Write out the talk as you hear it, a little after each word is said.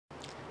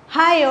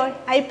Hi all,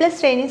 I+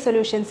 Training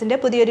Solutions in the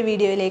പുതിയൊരു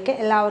വീഡിയോയിലേക്ക്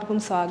എല്ലാവർക്കും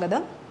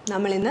സ്വാഗതം.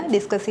 നമ്മൾ ഇന്ന്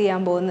ഡിസ്കസ്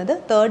ചെയ്യാൻ പോകുന്നത്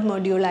തേർഡ്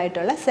മൊഡ്യൂൾ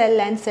ആയിട്ടുള്ള സെൽ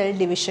ആൻഡ് സെൽ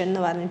ഡിവിഷൻ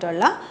എന്ന്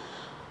പറഞ്ഞിട്ടുള്ള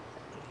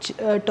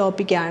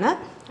ടോപ്പിക് ആണ്.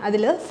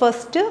 അതിൽ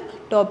ഫസ്റ്റ്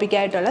ടോപ്പിക്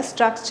ആയിട്ടുള്ള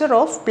structure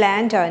of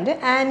plant and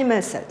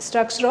animal cell.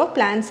 Structure of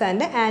plants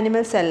and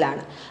animal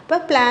സെല്ലാണ്. അപ്പോൾ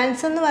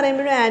പ്ലാന്റ്സ് എന്ന്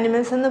പറയുമ്പോഴും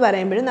ആനിമൽസ് എന്ന്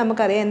പറയുമ്പോഴും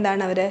നമുക്കറിയാം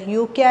എന്താണ് അവർ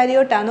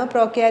യൂക്യാരിയോട്ട് ആണോ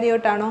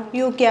പ്രോക്യാരിയോട്ട് ആണോ?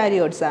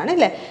 യൂക്യാരിയോട്ട്സ് ആണ്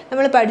അല്ലേ?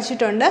 നമ്മൾ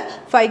പഠിച്ചിട്ടുണ്ട്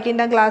 5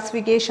 കിങ്ഡം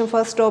ക്ലാസിഫിക്കേഷൻ.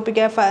 ഫസ്റ്റ്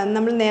ടോപ്പിക്ക്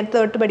നമ്മൾ നേരത്തെ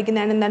തൊട്ട്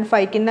പഠിക്കുന്നതാണ് എന്താണ്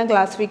 5 കിങ്ഡം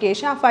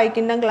ക്ലാസിഫിക്കേഷൻ. ആ 5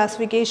 കിങ്ഡം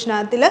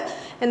ക്ലാസിഫിക്കേഷനകത്തിൽ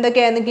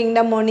എന്തൊക്കെയായിരുന്നു?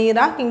 Kingdom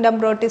Monera, kingdom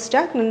protista,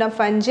 kingdom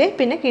fungi,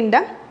 പിന്നെ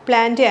കിങ്ഡം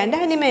പ്ലാന്റ്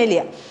ആൻഡ്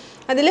അനിമേലിയ.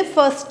 അതിൽ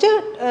ഫസ്റ്റ്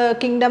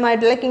കിങ്ഡം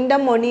ആയിട്ടുള്ള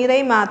കിങ്ഡം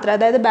മൊണീറയിൽ മാത്രം,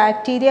 അതായത്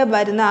ബാക്ടീരിയ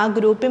വരുന്ന ആ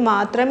ഗ്രൂപ്പിൽ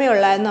മാത്രമേ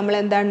ഉള്ളായിരുന്നു നമ്മൾ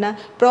എന്താണ്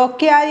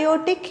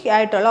പ്രോക്യാരിയോട്ടിക്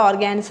ആയിട്ടുള്ള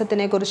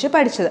ഓർഗാനിസത്തിനെ കുറിച്ച്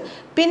പഠിച്ചത്.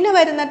 പിന്നെ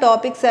വരുന്ന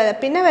ടോപ്പിക്സ്,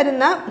 പിന്നെ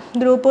വരുന്ന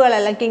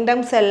ഗ്രൂപ്പുകളെല്ലാം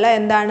കിങ്ഡംസ് എല്ലാം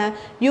എന്താണ്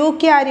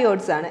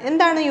യൂക്യാരിയോട്സ് ആണ്.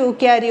 എന്താണ്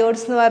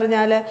യൂക്യാരിയോട്സ് എന്ന്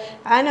പറഞ്ഞാൽ?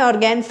 An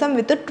organism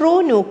with true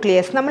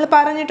nucleus. നമ്മൾ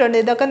പറഞ്ഞിട്ടുണ്ട്,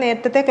 ഇതൊക്കെ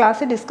നേരത്തെ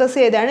ക്ലാസ്സിൽ ഡിസ്കസ്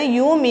ചെയ്തതാണ്.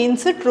 U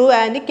means true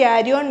and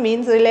carry on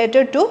means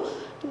related to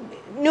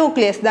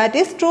nucleus, that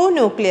is true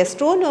nucleus.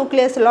 True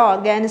nucleus ഉള്ള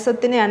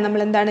ഓർഗാനിസത്തിനെയാണ്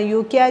നമ്മൾ എന്താണ്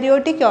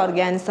യൂക്യാരിയോട്ടിക്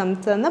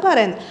ഓർഗാനിസംസ് എന്ന്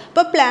പറയുന്നത്.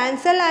 അപ്പോൾ പ്ലാന്റ്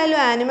സെൽ ആയാലും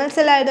ആനിമൽ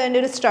സെൽ ആയാലും അതിൻ്റെ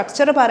ഒരു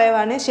സ്ട്രക്ചർ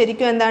പറയുവാണെങ്കിൽ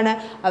ശരിക്കും എന്താണ്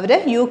അവർ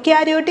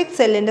യൂക്യാരിയോട്ടിക്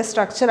സെല്ലിൻ്റെ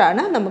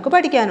സ്ട്രക്ചറാണ് നമുക്ക്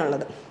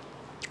പഠിക്കാനുള്ളത്.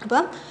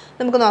 അപ്പം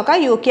നമുക്ക് നോക്കാം.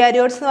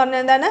 യൂക്യാരിയോട്സ് എന്ന്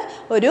പറഞ്ഞാൽ എന്താണ്?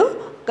 ഒരു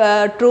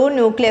ട്രൂ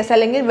ന്യൂക്ലിയസ്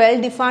അല്ലെങ്കിൽ വെൽ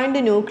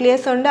ഡിഫൈൻഡ്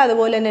ന്യൂക്ലിയസ് ഉണ്ട്,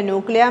 അതുപോലെ തന്നെ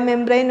ന്യൂക്ലിയർ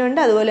മെംബ്രെയിൻ ഉണ്ട്,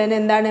 അതുപോലെ തന്നെ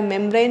എന്താണ്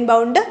മെംബ്രെയിൻ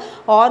ബൗണ്ട്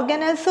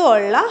ഓർഗനൽസും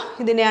ഉള്ള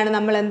ഇതിനെയാണ്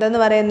നമ്മൾ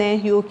എന്തെന്ന്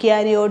പറയുന്നത്?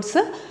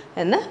 യൂക്യാരിയോട്സ്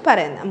എന്ന്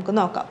പറയുന്നത്. നമുക്ക്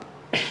നോക്കാം.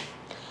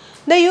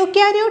 The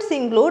eukaryotes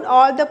include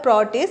all the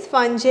protists,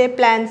 fungi,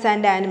 plants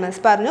and animals.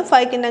 പറഞ്ഞു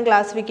 5 കിങ്ഡം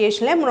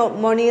ക്ലാസിഫിക്കേഷനിലെ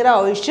മൊണീറ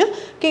ഒഴിച്ച്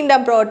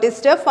kingdom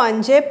protist,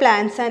 fungi,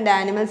 plants and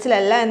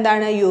ആനിമൽസിലെല്ലാം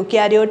എന്താണ്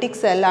യൂക്യാരിയോട്ടിക്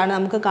സെല്ലാണ്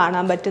നമുക്ക്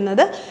കാണാൻ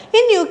പറ്റുന്നത്.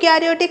 In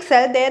eukaryotic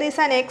cell there is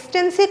an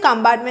extensive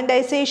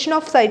compartmentalization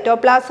of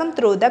cytoplasm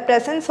through the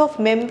presence of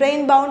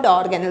membrane bound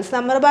organelles.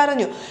 നമ്മൾ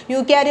പറഞ്ഞു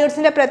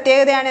യൂക്യാരിയോട്സിൻ്റെ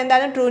പ്രത്യേകതയാണ്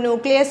എന്താണ്? ട്രൂ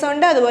ന്യൂക്ലിയസ്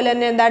ഉണ്ട്, അതുപോലെ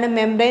തന്നെ എന്താണ്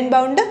മെംബ്രെയിൻ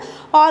ബൗണ്ട്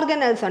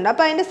ഓർഗനൽസ് ഉണ്ട്.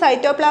 അപ്പോൾ അതിൻ്റെ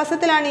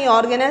സൈറ്റോപ്ലാസത്തിലാണ് ഈ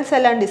ഓർഗനൽസ്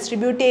എല്ലാം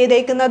ഡിസ്ട്രിബ്യൂട്ട്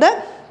ചെയ്തേക്കുന്നത്.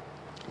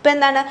 ഇപ്പോൾ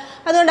എന്താണ്?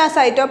 അതുകൊണ്ട് ആ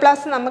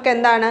സൈറ്റോപ്ലാസം നമുക്ക്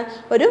എന്താണ്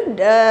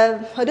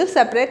ഒരു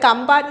സെപ്പറേറ്റ്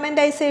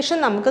കമ്പാർട്ട്മെൻറ്റൈസേഷൻ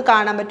നമുക്ക്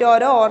കാണാൻ പറ്റും.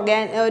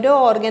 ഓരോ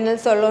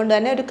ഓർഗനൽസ് ഉള്ളതുകൊണ്ട്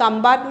തന്നെ ഒരു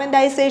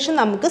കമ്പാർട്ട്മെൻറ്റൈസേഷൻ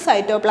നമുക്ക്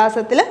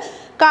സൈറ്റോപ്ലാസത്തിൽ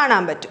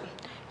കാണാൻ പറ്റും.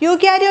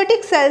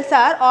 Eukaryotic cells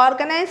are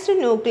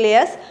organised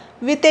nucleus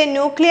with a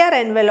nuclear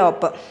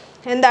എൻവെലോപ്പ്.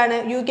 എന്താണ്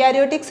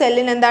യൂക്യാരിയോട്ടിക്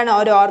സെല്ലിന് എന്താണ്?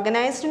 ഒരു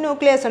ഓർഗനൈസ്ഡ്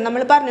ന്യൂക്ലിയസ് ഉണ്ട്.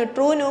 നമ്മൾ പറഞ്ഞു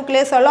ട്രൂ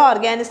ന്യൂക്ലിയസ് ഉള്ള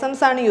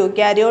ഓർഗാനിസംസ് ആണ്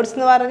യൂക്യാരിയോട്സ്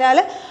എന്ന് പറഞ്ഞാൽ.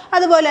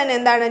 അതുപോലെ തന്നെ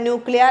എന്താണ്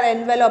ന്യൂക്ലിയർ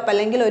എൻവെലോപ്പ്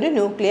അല്ലെങ്കിൽ ഒരു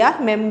ന്യൂക്ലിയർ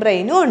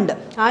മെംബ്രെയിനും ഉണ്ട്.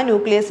 ആ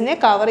ന്യൂക്ലിയസിനെ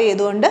കവർ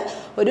ചെയ്തുകൊണ്ട്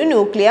ഒരു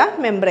ന്യൂക്ലിയർ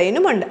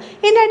മെംബ്രെയിനും ഉണ്ട്.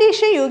 In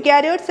addition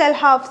eukaryote cell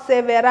haves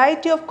A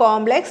variety of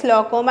complex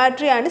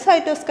locomotory and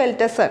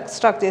cytoskeletal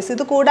structures.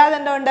 ഇത് കൂടാതെ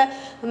എന്തുകൊണ്ട്?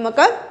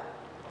 നമുക്ക്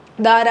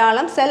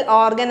ധാരാളം സെൽ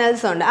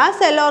ഓർഗനൽസ് ഉണ്ട്. ആ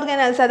സെൽ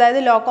ഓർഗനൽസ് അതായത്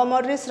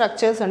ലോക്കോമോട്ടറി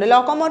സ്ട്രക്ചേഴ്സ് ഉണ്ട്.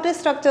 ലോക്കോമോട്ടറി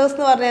സ്ട്രക്ചേഴ്സ്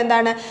എന്ന് പറഞ്ഞാൽ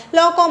എന്താണ്?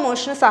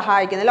 ലോക്കോമോഷന്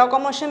സഹായിക്കുന്നത്.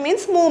 Locomotion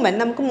means movement.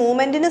 നമുക്ക്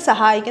മൂവ്മെൻറ്റിന്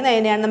സഹായിക്കുന്ന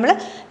അതിനെയാണ് നമ്മൾ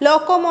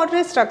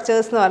ലോക്കോമോട്ടറി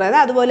സ്ട്രക്ചേഴ്സ് എന്ന്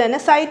പറയുന്നത്. അതുപോലെ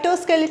തന്നെ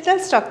സൈറ്റോസ്കെലിറ്റൽ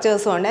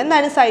സ്ട്രക്ചേഴ്സും ഉണ്ട്.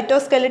 എന്താണ്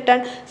സൈറ്റോസ്കെലിറ്റൺ?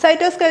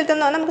 സൈറ്റോസ്കെലിറ്റൺ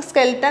എന്ന് പറഞ്ഞാൽ നമുക്ക്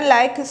സ്കെലിറ്റൺ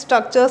ലൈക്ക്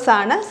സ്ട്രക്ചേഴ്സ്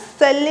ആണ്.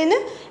 സെല്ലിന്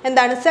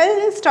എന്താണ്? സെൽ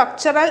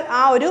സ്ട്രക്ചറൽ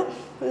ആ ഒരു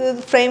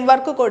ഫ്രെയിം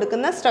വർക്ക്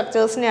കൊടുക്കുന്ന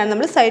സ്ട്രക്ചേഴ്സിനെയാണ്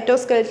നമ്മൾ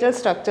സൈറ്റോസ്കെലിറ്റൽ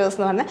സ്ട്രക്ചേഴ്സ്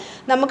എന്ന് പറഞ്ഞാൽ.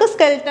 നമുക്ക്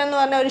സ്കെലിറ്റൺ എന്ന്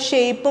പറഞ്ഞാൽ ഒരു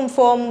ഷേപ്പും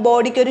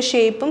ബോഡിക്ക് ഒരു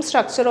ഷേപ്പും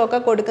സ്ട്രക്ചറും ഒക്കെ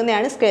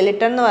കൊടുക്കുന്നതാണ്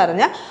സ്കെലിറ്റൺ എന്ന്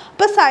പറഞ്ഞാൽ.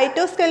 അപ്പോൾ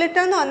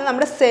സൈറ്റോസ്കെലിറ്റൺ എന്ന് പറഞ്ഞാൽ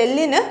നമ്മുടെ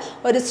സെല്ലിന്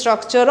ഒരു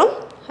സ്ട്രക്ചറും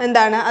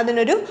എന്താണ്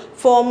അതിനൊരു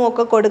ഫോമും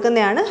ഒക്കെ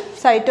കൊടുക്കുന്നതാണ്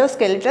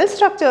സൈറ്റോസ്കെലിറ്റൽ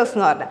സ്ട്രക്ചേഴ്സ്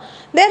എന്ന് പറഞ്ഞാൽ.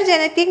 There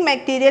genetic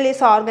material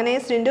is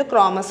organised in to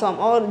chromosome.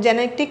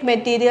 Genetic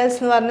materials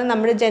എന്ന് പറഞ്ഞാൽ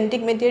നമ്മുടെ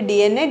genetic material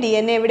D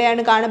N A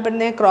എവിടെയാണ്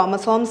കാണപ്പെടുന്നത്?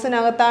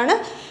 ക്രോമസോംസിനകത്താണ്,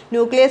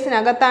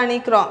 ന്യൂക്ലിയസിനകത്താണ് ഈ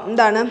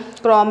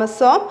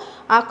ക്രോമസോം.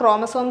 ആ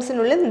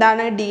ക്രോമസോംസിനുള്ളിൽ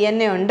എന്താണ്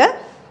DNA ഉണ്ട്.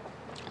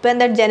 അപ്പോൾ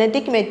എന്താ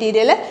ജനറ്റിക്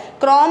മെറ്റീരിയൽ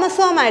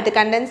ക്രോമസോമായിട്ട്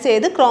കണ്ടൻസ്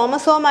ചെയ്ത്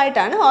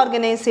ക്രോമസോമായിട്ടാണ്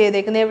ഓർഗനൈസ്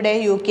ചെയ്തേക്കുന്നത്. എവിടെ?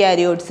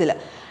 യൂക്യാരിയോട്സിൽ.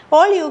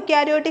 All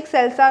eukaryotic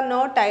cells are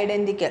not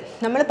identical.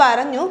 നമ്മൾ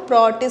പറഞ്ഞു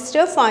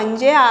പ്രോട്ടിസ്റ്റ്,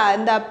 ഫഞ്ചി,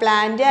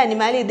 പ്ലാന്റ്,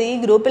 അനിമൽ, ഇത് ഈ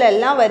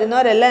ഗ്രൂപ്പിലെല്ലാം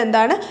വരുന്നവരെല്ലാം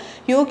എന്താണ്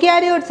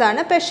യൂക്യാരിയോട്സ്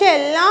ആണ്. പക്ഷേ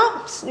എല്ലാ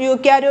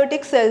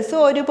യൂക്യാരിയോട്ടിക്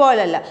സെൽസും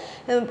ഒരുപോലല്ല.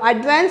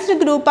 അഡ്വാൻസ്ഡ്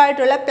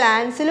ഗ്രൂപ്പായിട്ടുള്ള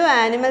പ്ലാന്റ്സിലും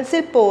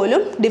ആനിമൽസിൽ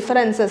പോലും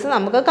ഡിഫറൻസസ്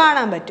നമുക്ക്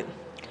കാണാൻ പറ്റും.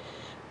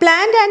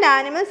 Plant and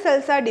animal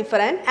cells are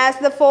different as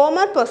the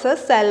former possess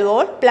cell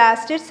wall,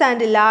 plastids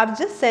and large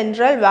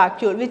central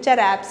vacuole which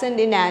are absent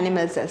in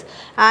animal cells.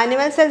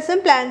 Animal cells ഉം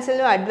plant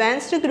cells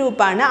അഡ്വാൻസ്ഡ്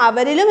ഗ്രൂപ്പാണ്.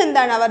 അവരിലും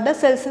എന്താണ് അവരുടെ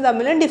cells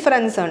തമ്മിലും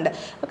difference ഉണ്ട്.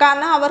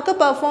 കാരണം അവർക്ക്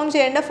പെർഫോം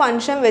ചെയ്യേണ്ട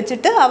function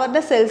വെച്ചിട്ട്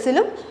അവരുടെ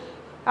സെൽസിലും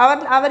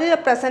അവരിൽ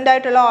പ്രസൻ്റ്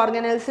ആയിട്ടുള്ള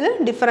ഓർഗനൽസിൽ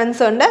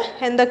ഡിഫറൻസ് ഉണ്ട്.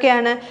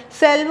 എന്തൊക്കെയാണ്?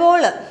 സെൽ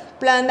വോള്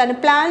എന്താണ്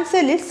പ്ലാന്റ്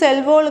സെല്ലിൽ സെൽ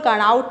വോൾ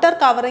കാണാം. ഔട്ടർ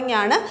കവറിങ്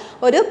ആണ്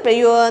ഒരു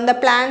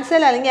പ്ലാന്റ്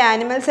സെൽ അല്ലെങ്കിൽ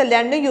ആനിമൽ സെൽ.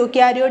 രണ്ടും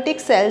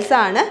യൂക്യാരിയോട്ടിക് സെൽസ്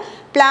ആണ്.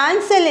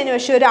 പ്ലാന്റ് സെല്ലിന്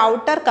പക്ഷേ ഒരു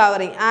ഔട്ടർ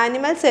കവറിങ്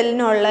ആനിമൽ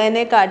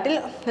സെല്ലിനുള്ളതിനെക്കാട്ടിൽ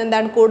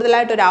എന്താണ്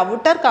കൂടുതലായിട്ട് ഒരു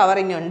ഔട്ടർ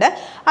കവറിങ് ഉണ്ട്.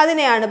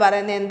 അതിനെയാണ്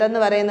പറയുന്നത്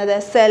എന്തെന്ന് പറയുന്നത്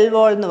സെൽ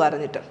വോൾ എന്ന്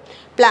പറഞ്ഞിട്ട്.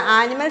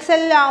 ആനിമൽ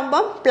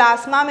സെല്ലിലാവുമ്പം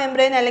പ്ലാസ്മ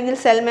മെംബ്രെയിൻ അല്ലെങ്കിൽ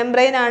സെൽ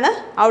മെംബ്രെയിൻ ആണ്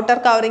ഔട്ടർ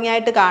കവറിങ്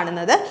ആയിട്ട്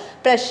കാണുന്നത്.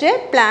 പക്ഷേ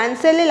പ്ലാന്റ്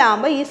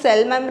സെല്ലിലാവുമ്പോൾ ഈ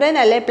സെൽ മെംബ്രെയിൻ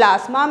അല്ലെ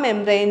പ്ലാസ്മ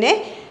മെംബ്രെയിനെ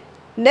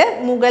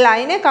മുകൾ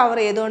അതിനെ കവർ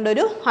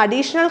ചെയ്തുകൊണ്ടൊരു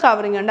അഡീഷണൽ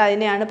കവറിങ് ഉണ്ട്.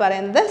 അതിനെയാണ്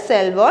പറയുന്നത്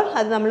സെൽ വോൾ.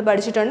 അത് നമ്മൾ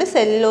പഠിച്ചിട്ടുണ്ട്.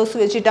 സെല്ലുലോസ്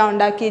വെച്ചിട്ടാണ്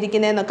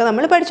ഉണ്ടാക്കിയിരിക്കുന്നതെന്നൊക്കെ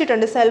നമ്മൾ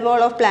പഠിച്ചിട്ടുണ്ട്. Cell wall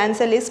of plant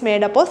cell is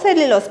made up of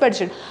cellulose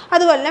പഠിച്ചിട്ടുണ്ട്.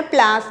 അതുപോലെ തന്നെ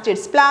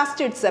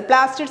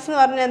പ്ലാസ്റ്റിഡ്സ് എന്ന്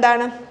പറഞ്ഞാൽ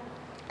എന്താണ്?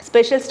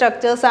 സ്പെഷ്യൽ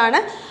സ്ട്രക്ചേഴ്സ്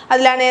ആണ്.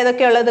 അതിലാണ്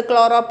ഏതൊക്കെയുള്ളത്?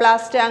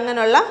 ക്ലോറോപ്ലാസ്റ്റ്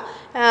അങ്ങനെയുള്ള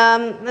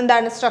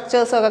എന്താണ്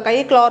സ്ട്രക്ചേഴ്സൊക്കെ.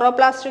 ഈ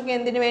ക്ലോറോപ്ലാസ്റ്റൊക്കെ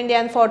എന്തിനു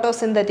വേണ്ടിയാണ്?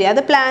 ഫോട്ടോസിന്തറ്റിക്.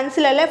 അത്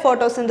പ്ലാന്റ്സിലല്ലേ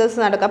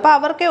ഫോട്ടോസിന്തസിസ് നടക്കുക. അപ്പോൾ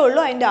അവർക്കേ ഉള്ളൂ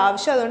അതിൻ്റെ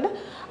ആവശ്യം. അതുകൊണ്ട്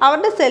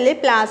അവരുടെ സെല്ലിൽ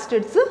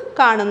പ്ലാസ്റ്റിഡ്സ്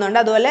കാണുന്നുണ്ട്.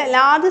 അതുപോലെ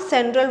ലാർജ്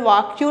സെൻട്രൽ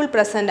വാക്യൂൾ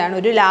പ്രസൻ്റ് ആണ്.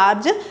 ഒരു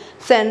ലാർജ്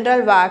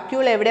സെൻട്രൽ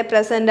വാക്യൂൾ എവിടെ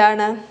പ്രസൻ്റ്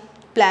ആണ്?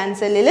 പ്ലാന്റ്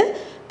സെല്ലിൽ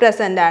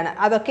പ്രസൻ്റ് ആണ്.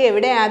 അതൊക്കെ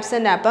എവിടെ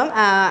ആബ്സെൻ്റ് ആണ്? അപ്പം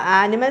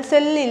ആനിമൽ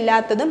സെല്ലിൽ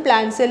ഇല്ലാത്തതും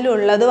പ്ലാന്റ് സെല്ലിൽ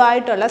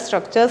ഉള്ളതുമായിട്ടുള്ള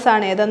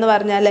സ്ട്രക്ചേഴ്സാണ് ഏതെന്ന്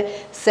പറഞ്ഞാൽ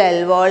cell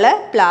wall,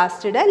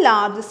 plastid,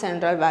 large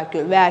central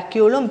vacuole.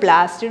 വാക്യൂളും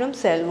പ്ലാസ്റ്റിഡും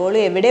cell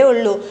വോളും എവിടെ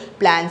ഉള്ളൂ?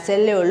 പ്ലാന്റ്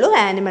സെല്ലിലേ ഉള്ളൂ.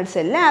 ആനിമൽ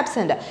സെല്ലിൽ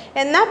ആബ്സെൻ്റ്.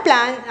 എന്നാൽ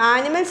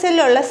ആനിമൽ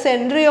സെല്ലിലുള്ള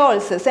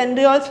സെൻട്രിയോൾസ്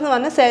എന്ന്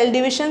പറഞ്ഞാൽ സെൽ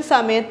ഡിവിഷൻ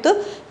സമയത്ത്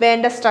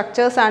വേണ്ട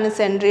സ്ട്രക്ചേഴ്സാണ്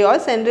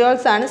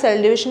സെൻട്രിയോൾസ് ആണ് സെൽ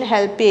ഡിവിഷൻ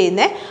ഹെൽപ്പ്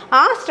ചെയ്യുന്നത്.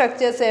 ആ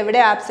സ്ട്രക്ചേഴ്സ്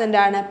എവിടെ ആബ്സെൻ്റ്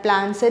ആണ്?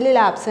 പ്ലാന്റ് സെല്ലിൽ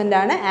ആബ്സെൻ്റ്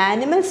ആണ്.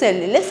 ആനിമൽ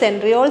സെല്ലിൽ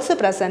സെൻട്രിയോൾസ്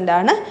പ്രസൻ്റ്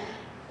ആണ്.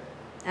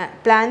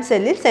 പ്ലാന്റ്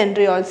സെല്ലിൽ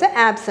സെൻട്രിയോൾസ്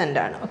ആബ്സെൻ്റ്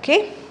ആണ്. Okay.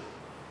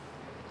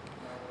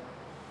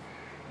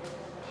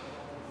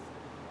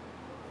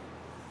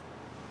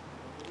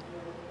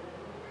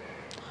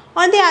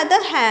 On the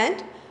other hand,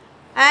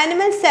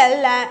 animal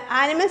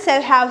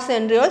cell have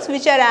centrioles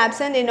which are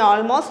absent in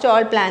almost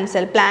all plant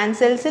cells. Plant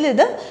cells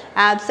ഇത്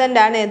absent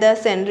ആണ്. ഇത്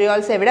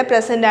centrioles എവിടെ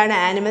present ആണ്?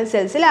 animal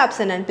cells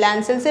absent ആണ്.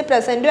 plant cells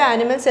present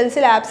animal cells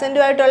absent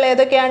ആയിട്ടുള്ള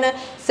ഏതൊക്കെയാണ്?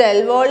 cell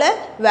wall,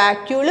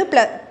 vacuole,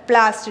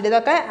 plastid.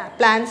 ഇതൊക്കെ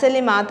plant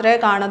സെല്ലിൽ മാത്രമേ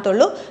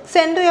കാണത്തുള്ളൂ.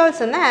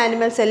 സെൻട്രിയോൾസ് എന്ന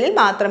ആനിമൽ സെല്ലിൽ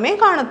മാത്രമേ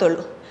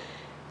കാണത്തുള്ളൂ.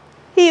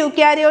 ഈ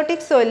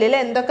യൂക്കാരിയോട്ടിക് സെല്ലിൽ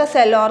എന്തൊക്കെ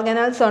സെൽ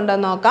ഓർഗനൽസ്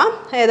ഉണ്ടെന്ന് നോക്കാം.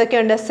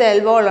 ഏതൊക്കെയുണ്ട്?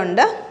 സെൽ വോൾ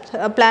ഉണ്ട്.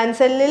 പ്ലാന്റ്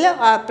സെല്ലിൽ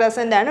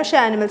പ്രസൻ്റ് ആണ്, പക്ഷേ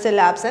ആനിമൽ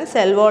സെല്ലിൽ ആബ്സെൻറ്റ്.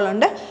 സെൽ വോൾ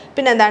ഉണ്ട്.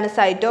 പിന്നെ എന്താണ്?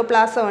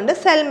 സൈറ്റോപ്ലാസം ഉണ്ട്.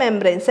 സെൽ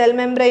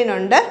മെംബ്രെയിൻ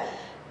ഉണ്ട്.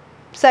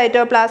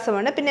 സൈറ്റോപ്ലാസം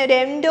ഉണ്ട്. പിന്നെ ഒരു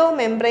എൻഡോ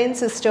മെംബ്രെയിൻ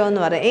സിസ്റ്റം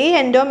എന്ന് പറയും. ഈ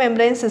എൻഡോ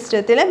മെംബ്രെയിൻ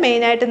സിസ്റ്റത്തിൽ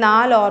മെയിനായിട്ട്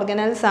 4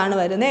 ഓർഗനൽസ് ആണ്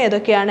വരുന്നത്.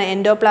 ഏതൊക്കെയാണ്?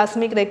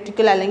 എൻഡോപ്ലാസ്മിക്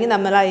റെറ്റിക്കുലം, അല്ലെങ്കിൽ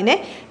നമ്മൾ അതിനെ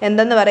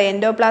എന്തെന്ന് പറയും?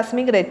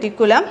 എൻഡോപ്ലാസ്മിക്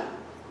റെറ്റിക്കുലം,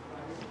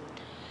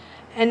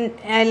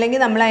 അല്ലെങ്കിൽ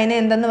നമ്മൾ അതിനെ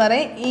എന്തെന്ന്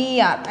പറയും?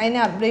 ER. അതിന്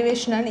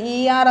അബ്രീവേഷനാണ്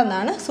ER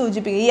എന്നാണ്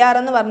സൂചിപ്പിക്കുക. ER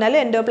എന്ന് പറഞ്ഞാൽ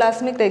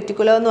എൻഡോപ്ലാസ്മിക്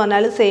റെറ്റിക്കുലം എന്ന്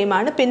പറഞ്ഞാൽ സെയിം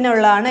ആണ്. പിന്നെ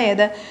ഉള്ളതാണ്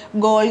ഏത്?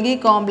 ഗോൾഗി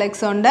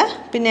കോംപ്ലക്സ് ഉണ്ട്.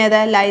 പിന്നെ ഏത്?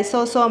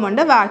 ലൈസോസോം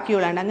ഉണ്ട്.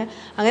 വാക്യൂൾ ഉണ്ട്.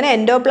 അങ്ങനെ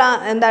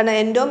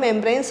എൻഡോ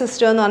മെംബ്രെയിൻ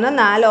സിസ്റ്റം എന്ന് പറഞ്ഞാൽ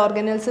 4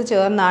 ഓർഗനൽസ്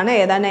ചേർന്നാണ്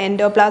ഏതാണ്?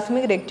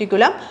 Endoplasmic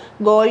reticulum,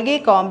 Golgi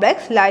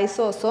complex,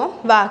 lysosome,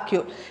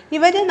 vacuole.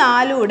 ഇവർ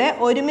 4 കൂടെ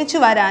ഒരുമിച്ച്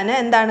വരാൻ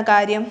എന്താണ്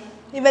കാര്യം?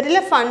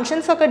 ഇവരിലെ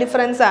ഫങ്ഷൻസ് ഒക്കെ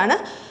ഡിഫറൻസ് ആണ്.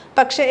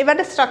 പക്ഷേ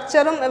ഇവരുടെ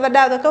സ്ട്രക്ചറും ഇവരുടെ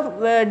അതൊക്കെ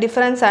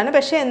ഡിഫറൻസ് ആണ്.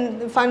 പക്ഷേ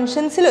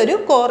ഫങ്ഷൻസിലൊരു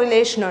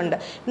കോറിലേഷനുണ്ട്.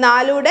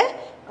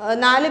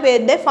 4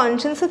 പേരുടെ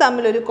ഫങ്ഷൻസ്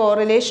തമ്മിലൊരു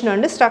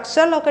കോറിലേഷനുണ്ട്.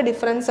 സ്ട്രക്ചറിലൊക്കെ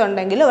ഡിഫറൻസ്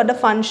ഉണ്ടെങ്കിൽ അവരുടെ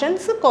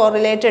ഫങ്ഷൻസ്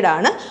കോറിലേറ്റഡ്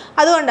ആണ്.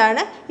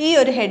 അതുകൊണ്ടാണ് ഈ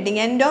ഒരു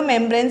ഹെഡിങ് എൻഡോ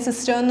മെംബ്രെയിൻ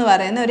സിസ്റ്റം എന്ന്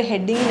പറയുന്ന ഒരു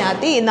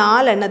ഹെഡിങ്ങിനകത്ത് ഈ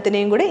 4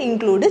 എണ്ണത്തിനെയും കൂടി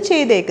ഇൻക്ലൂഡ്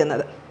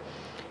ചെയ്തേക്കുന്നത്.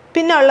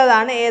 പിന്നെ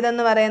ഉള്ളതാണ്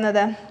ഏതെന്ന്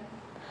പറയുന്നത്?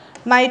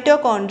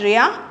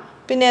 മൈറ്റോകോൺട്രിയ,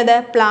 പിന്നെ അത്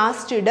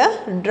പ്ലാസ്റ്റിഡ്,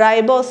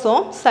 റൈബോസോം,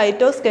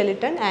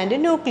 സൈറ്റോസ്കെലിറ്റൺ ആൻഡ്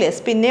ന്യൂക്ലിയസ്.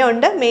 പിന്നെ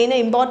ഉണ്ട് മെയിൻ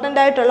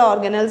ഇമ്പോർട്ടൻ്റ് ആയിട്ടുള്ള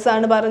ഓർഗനൽസ്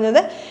ആണ്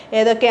പറഞ്ഞത്.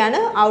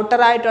 ഏതൊക്കെയാണ്?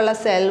 ഔട്ടർ ആയിട്ടുള്ള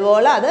സെൽ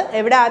വോൾ, അത്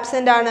എവിടെ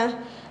ആബ്സെൻ്റ് ആണ്?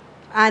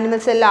 ആനിമൽ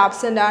സെല്ലിൽ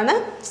ആബ്സെൻ്റ് ആണ്.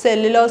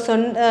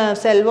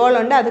 സെൽ വോൾ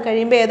ഉണ്ട്. അത്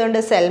കഴിയുമ്പോൾ ഏതുണ്ട്?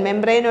 സെൽ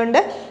മെംബ്രെയിൻ ഉണ്ട്.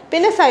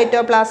 പിന്നെ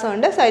സൈറ്റോപ്ലാസം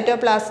ഉണ്ട്.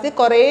 സൈറ്റോപ്ലാസത്തിൽ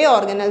കുറേ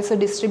ഓർഗനൽസ്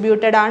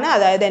ഡിസ്ട്രിബ്യൂട്ടഡ് ആണ്.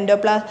 അതായത്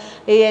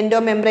എൻഡോ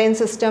മെംബ്രെയിൻ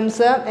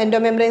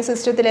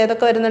സിസ്റ്റത്തിൽ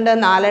ഏതൊക്കെ വരുന്നുണ്ട്?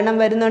 4 എണ്ണം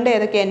വരുന്നുണ്ട്.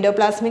 ഏതൊക്കെ?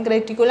 Endoplasmic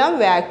reticulum,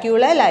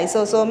 vacuole,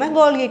 lysosome,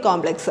 Golgi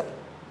complex.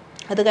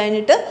 അത്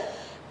കഴിഞ്ഞിട്ട്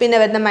പിന്നെ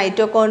വരുന്ന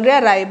മൈറ്റോകോൺട്രിയ,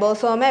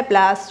 റൈബോസോം,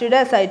 പ്ലാസ്റ്റിഡ്,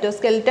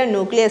 സൈറ്റോസ്കെലിറ്റൺ,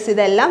 ന്യൂക്ലിയസ്.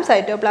 ഇതെല്ലാം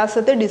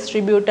സൈറ്റോപ്ലാസത്തിൽ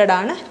ഡിസ്ട്രിബ്യൂട്ടഡ്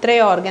ആണ്.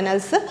 ഇത്രയും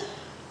ഓർഗനൽസ്,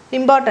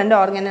 ഇമ്പോർട്ടൻ്റ്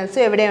ഓർഗനൽസ്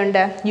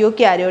എവിടെയുണ്ട്?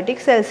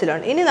 യൂക്കാരിയോട്ടിക്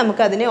സെൽസിലുണ്ട്. ഇനി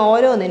നമുക്കതിനെ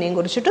ഓരോന്നിനെയും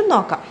കുറിച്ചിട്ടും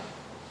നോക്കാം.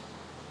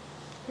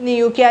 ഇനി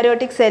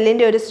യൂക്കാരിയോട്ടിക്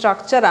സെല്ലിൻ്റെ ഒരു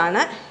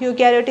സ്ട്രക്ചറാണ്.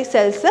 യൂക്കാരിയോട്ടിക്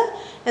സെൽസ്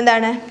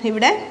എന്താണ്?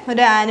 ഇവിടെ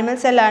ഒരു ആനിമൽ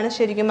സെല്ലാണ്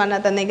ശരിക്കും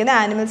പറഞ്ഞാൽ തന്നിരിക്കുന്നത്.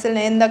 ആനിമൽ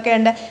സെല്ലിന്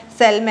എന്തൊക്കെയുണ്ട്?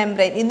 Cell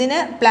membrane. ഇതിന്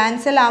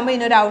പ്ലാന്റ് സെല്ലാകുമ്പോൾ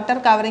ഇതിനൊരു ഔട്ടർ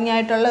കവറിങ്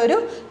ആയിട്ടുള്ള ഒരു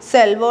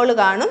സെൽ വോൾ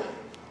കാണും.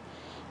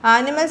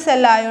 ആനിമൽ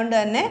സെല്ലായതുകൊണ്ട്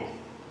തന്നെ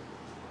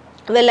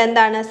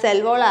ഇതിലെന്താണ്? സെൽ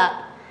വോൾ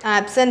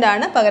ആബ്സെൻ്റ്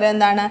ആണ്. പകരം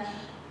എന്താണ്?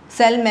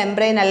 സെൽ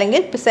മെംബ്രെയിൻ,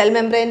 അല്ലെങ്കിൽ സെൽ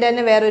മെംബ്രെയിൻ്റെ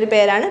തന്നെ വേറൊരു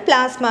പേരാണ്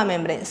പ്ലാസ്മ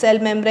മെംബ്രെയിൻ. സെൽ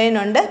മെംബ്രെയിൻ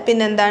ഉണ്ട്.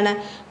 പിന്നെന്താണ്?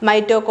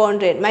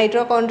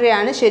 മൈറ്റോകോൺട്രിയ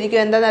ആണ് ശരിക്കും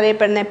എന്താണെന്ന്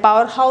അറിയപ്പെടുന്നത്?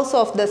 Power house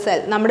of the cell.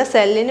 നമ്മുടെ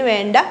സെല്ലിന്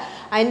വേണ്ട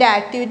അതിൻ്റെ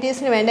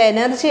ആക്ടിവിറ്റീസിന് വേണ്ട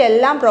എനർജി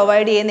എല്ലാം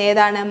പ്രൊവൈഡ് ചെയ്യുന്ന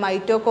ഏതാണ്?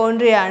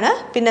 മൈറ്റോകോൺട്രിയ ആണ്.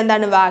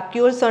 പിന്നെന്താണ്?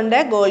 വാക്യൂൾസ് ഉണ്ട്,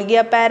 ഗോൾഗി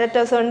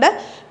അപ്പാരറ്റസ് ഉണ്ട്,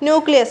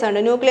 ന്യൂക്ലിയസ് ഉണ്ട്.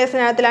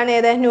 ന്യൂക്ലിയസിനകത്തിലാണ്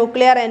ഏത്?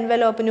 ന്യൂക്ലിയർ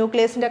എൻവലോപ്പ്.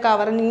 ന്യൂക്ലിയസിൻ്റെ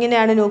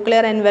കവറിങ്ങിനെയാണ്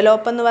ന്യൂക്ലിയർ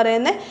എൻവലോപ്പ് എന്ന്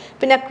പറയുന്നത്.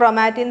 പിന്നെ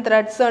ക്രൊമാറ്റിൻ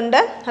ത്രെഡ്സ് ഉണ്ട്,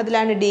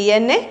 അതിലാണ്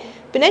DNA.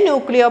 പിന്നെ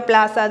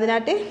ന്യൂക്ലിയോപ്ലാസം,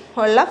 അതിനകത്ത്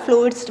ഉള്ള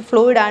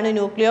ഫ്ലൂയിഡാണ്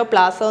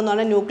ന്യൂക്ലിയോപ്ലാസം എന്ന്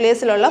പറഞ്ഞാൽ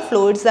ന്യൂക്ലിയസിലുള്ള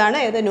ഫ്ലൂയിഡ്സാണ്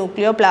ഏത്?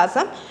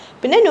 ന്യൂക്ലിയോപ്ലാസം.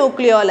 പിന്നെ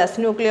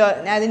ന്യൂക്ലിയോലസ്,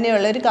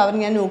 അതിൻ്റെയുള്ളൊരു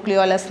കവറിങ്ങാണ്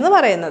ന്യൂക്ലിയോലസ് എന്ന്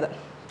പറയുന്നത്.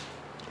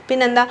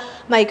 പിന്നെന്താ?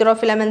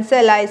 മൈക്രോഫിലമെൻറ്റ്സ്,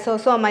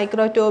 ലൈസോസോം,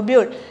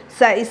 മൈക്രോട്യൂബ്യൂൾ,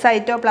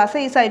 സൈറ്റോപ്ലാസം.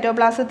 ഈ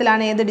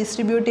സൈറ്റോപ്ലാസത്തിലാണ് ഏത്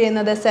ഡിസ്ട്രിബ്യൂട്ട്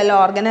ചെയ്യുന്നത്? സെൽ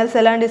ഓർഗനൽസ്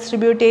എല്ലാം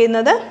ഡിസ്ട്രിബ്യൂട്ട്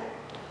ചെയ്യുന്നത്.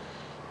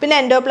 പിന്നെ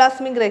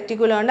എൻഡോപ്ലാസ്മിക്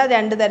റെക്ടിക്കുലം ഉണ്ട്, അത്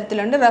രണ്ട്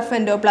തരത്തിലുണ്ട്. റഫ്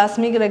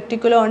എൻഡോപ്ലാസ്മിക്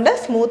റെക്ടിക്കുലം ഉണ്ട്,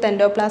 സ്മൂത്ത്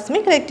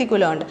എൻഡോപ്ലാസ്മിക്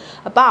റെക്ടിക്കുലം ഉണ്ട്.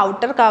 അപ്പോൾ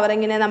ഔട്ടർ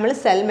കവറിങ്ങിനെ നമ്മൾ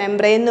സെൽ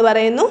മെംബ്രെയിൻ എന്ന്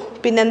പറയുന്നു.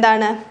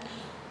 പിന്നെന്താണ്?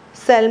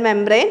 സെൽ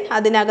മെംബ്രെയിൻ,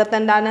 അതിനകത്ത്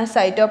എന്താണ്?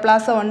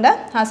 സൈറ്റോപ്ലാസം ഉണ്ട്.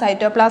 ആ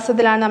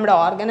സൈറ്റോപ്ലാസത്തിലാണ് നമ്മുടെ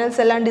ഓർഗനൽസ്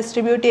എല്ലാം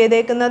ഡിസ്ട്രിബ്യൂട്ട്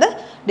ചെയ്തേക്കുന്നത്.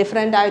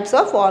 ഡിഫറെൻറ്റ് ടൈപ്സ്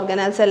ഓഫ്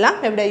ഓർഗനൽസ് എല്ലാം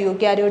ഇവിടെ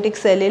യൂക്കാരിയോട്ടിക്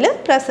സെല്ലിൽ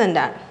പ്രസൻ്റ്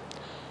ആണ്.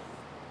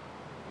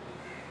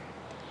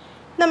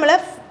 നമ്മൾ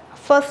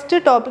first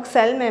topic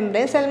cell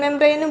membrane. Cell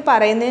മെംബ്രെയിനും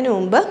പറയുന്നതിന്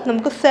മുമ്പ്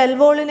നമുക്ക് സെൽ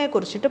വോളിനെ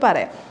കുറിച്ചിട്ട്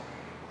പറയാം.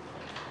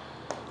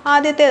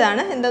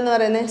 ആദ്യത്തേതാണ് എന്തെന്ന്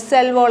പറയുന്നത്?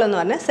 സെൽ വോൾ എന്ന്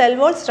പറഞ്ഞാൽ സെൽ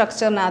വോൾ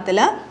സ്ട്രക്ചറിനകത്തിൽ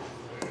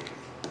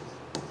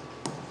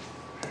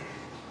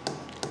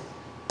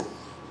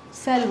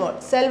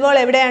സെൽ വോൾ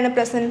എവിടെയാണ്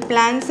present?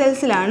 Plant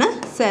സെൽസിലാണ്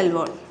cell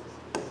wall.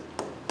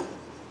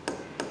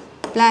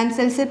 Plant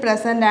സെൽസിൽ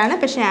present ആണ്,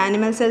 പക്ഷേ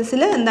ആനിമൽ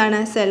സെൽസിൽ എന്താണ്?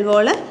 സെൽ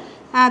വോള്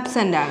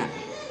ആബ്സെൻ്റ് ആണ്.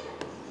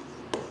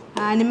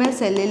 ആനിമൽ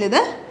സെല്ലിൽ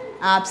ഇത്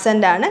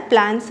ആബ്സെൻ്റ് ആണ്,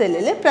 പ്ലാന്റ്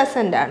സെല്ലിൽ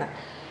പ്രസൻ്റ് ആണ്.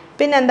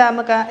 പിന്നെന്താ?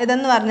 നമുക്ക്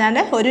ഇതെന്ന് പറഞ്ഞാൽ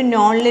ഒരു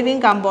നോൺ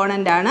ലിവിങ്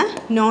കമ്പോണൻ്റ് ആണ്.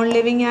 നോൺ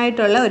ലിവിങ്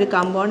ആയിട്ടുള്ള ഒരു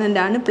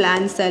കമ്പോണൻ്റ് ആണ്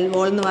പ്ലാന്റ് സെൽ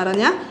വോൾ എന്ന്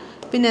പറഞ്ഞാൽ.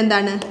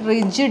 പിന്നെന്താണ്?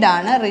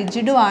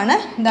 റിജിഡുമാണ്.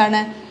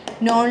 എന്താണ്?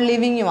 നോൺ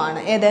ലിവിങ്ങുമാണ്.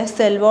 ഏത്?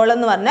 സെൽ വോൾ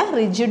എന്ന് പറഞ്ഞാൽ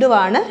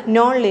റിജിഡുമാണ്,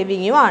 നോൺ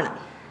ലിവിങ്ങുമാണ്.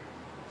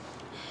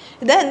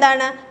 ഇത്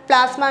എന്താണ്?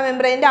 പ്ലാസ്മ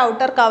മെംബ്രെയിൻ്റെ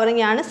ഔട്ടർ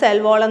കവറിംഗ് ആണ് സെൽ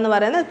വോൾ എന്ന്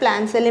പറയുന്നത്.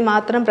 പ്ലാന്റ് സെല്ലിൽ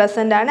മാത്രം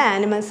പ്രസൻ്റ് ആണ്,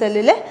 ആനിമൽ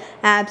സെല്ലിൽ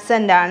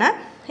ആബ്സെൻ്റ് ആണ്.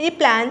 ഈ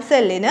പ്ലാന്റ്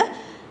സെല്ലിന്,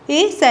 ഈ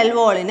സെൽ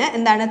വോളിന്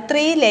എന്താണ്?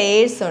 3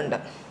 ലെയേഴ്സ് ഉണ്ട്.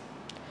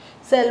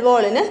 സെൽ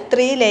വോളിന്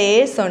 3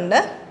 ലെയേഴ്സ് ഉണ്ട്.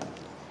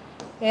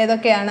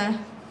 ഏതൊക്കെയാണ്?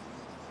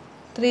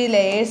 3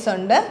 ലെയേഴ്സ്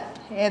ഉണ്ട്.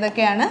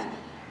 ഏതൊക്കെയാണ്?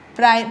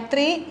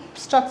 3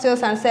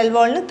 സ്ട്രക്ചേഴ്സാണ്. സെൽ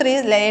വോളിന്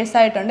 3 ലെയേഴ്സ്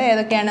ആയിട്ടുണ്ട്.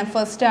 ഏതൊക്കെയാണ്?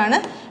 ഫസ്റ്റ് ആണ്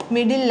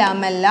മിഡിൽ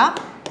ലാമെല്ല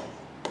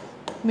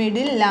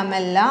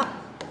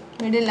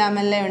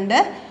ഉണ്ട്.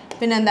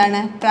 പിന്നെന്താണ്?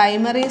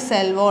 പ്രൈമറി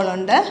സെൽ വോൾ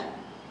ഉണ്ട്.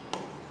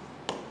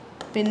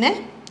 പിന്നെ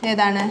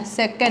ഏതാണ്?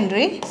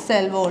 സെക്കൻഡറി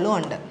സെൽ വോളും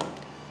ഉണ്ട്.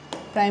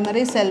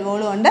 പ്രൈമറി സെൽ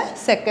വോളും ഉണ്ട്,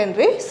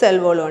 സെക്കൻഡറി സെൽ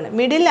വോളും ഉണ്ട്.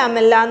 മിഡിൽ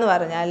ലാമെല്ല എന്ന്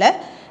പറഞ്ഞാൽ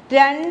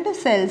 2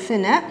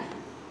 സെൽസിന്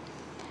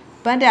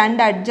ഇപ്പം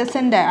 2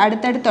 അഡ്ജസൻ്റ്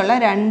അടുത്തടുത്തുള്ള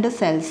 2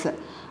 സെൽസ്,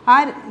 ആ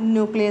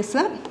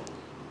ന്യൂക്ലിയസ്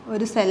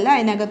ഒരു സെല്ല്,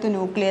 അതിനകത്ത്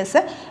ന്യൂക്ലിയസ്,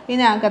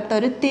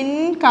 ഇതിനകത്തൊരു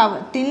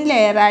തിൻ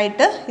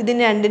ലെയറായിട്ട്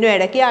ഇതിന് രണ്ടിനും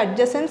ഇടയ്ക്ക്,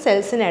 അഡ്ജസൻറ്റ്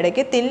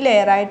സെൽസിനിടയ്ക്ക് തിൻ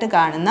ലെയറായിട്ട്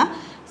കാണുന്ന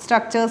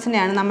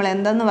സ്ട്രക്ചേഴ്സിനെയാണ് നമ്മൾ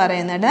എന്തെന്ന്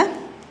പറയുന്നത്?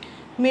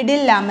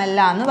 മിഡിൽ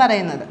ലാമെല്ല എന്ന്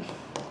പറയുന്നത്.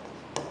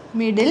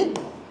 മിഡിൽ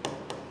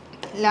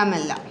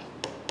ലാമെല്ല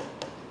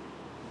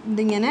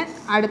ഇതിങ്ങനെ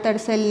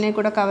അടുത്തടുത്ത സെല്ലിനെ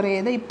കൂടെ കവർ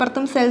ചെയ്ത്,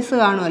 ഇപ്പുറത്തും സെൽസ്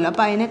കാണുമല്ലോ,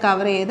 അപ്പോൾ അതിനെ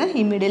കവർ ചെയ്ത്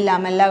ഈ മിഡിൽ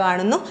ലാമെല്ല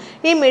കാണുന്നു.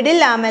 ഈ മിഡിൽ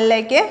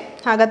ലാമെല്ലയ്ക്ക്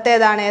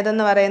അകത്തേതാണ്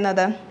ഏതെന്ന്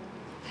പറയുന്നത്?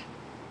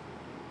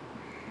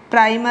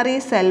 പ്രൈമറി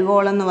സെൽ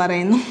വോൾ എന്ന്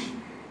പറയുന്നു.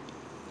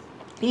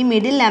 ഈ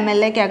മിഡിൽ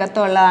ലാമെല്ലയ്ക്ക്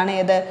അകത്തുള്ളതാണ്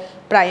ഏത്?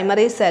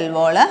 Primary cell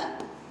wall.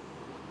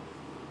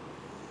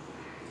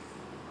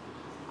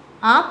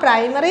 ആ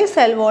പ്രൈമറി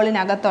സെൽ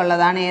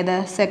വോളിനകത്തുള്ളതാണ് ഏത്?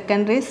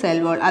 Secondary cell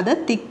wall. അത്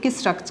തിക്ക്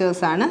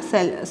സ്ട്രക്ചേഴ്സാണ്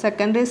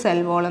സെക്കൻഡറി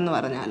സെൽ വോൾ എന്ന്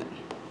പറഞ്ഞാൽ.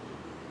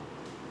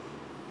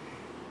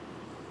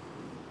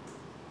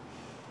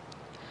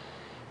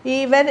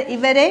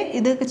 ഇവരെ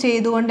ഇത്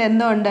ചെയ്തുകൊണ്ട്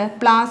എന്തുണ്ട്?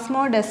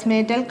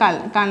 പ്ലാസ്മോഡെസ്മേറ്റൽ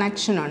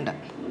കണക്ഷനുണ്ട്.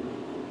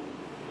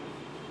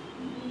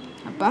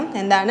 അപ്പം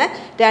എന്താണ്?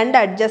 2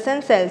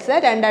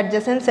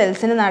 അഡ്ജസൻറ്റ്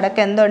സെൽസിന്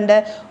നടക്ക് എന്തുണ്ട്?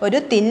 ഒരു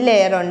തിൻ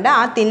ലെയർ ഉണ്ട്.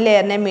 ആ തിൻ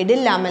ലെയറിനെ മിഡിൽ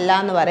ലാമെല്ല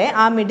എന്ന് പറയും.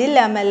 ആ മിഡിൽ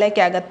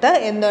ലാമെല്ലയ്ക്കകത്ത്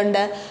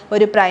എന്തുണ്ട്?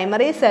 ഒരു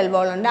പ്രൈമറി സെൽ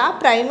വോൾ ഉണ്ട്. ആ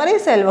primary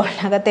cell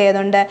വോളിനകത്ത്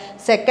ഏതുണ്ട്?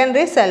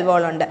 Secondary cell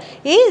wall ഉണ്ട്.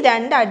 ഈ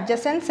 2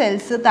 അഡ്ജസൻറ്റ്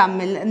സെൽസ്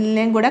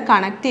തമ്മിലും കൂടെ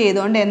കണക്ട്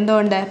ചെയ്തുകൊണ്ട്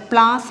എന്തുണ്ട്?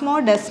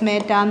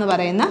 പ്ലാസ്മോഡെസ്മേറ്റ എന്ന്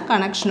പറയുന്ന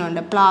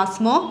കണക്ഷനുണ്ട്.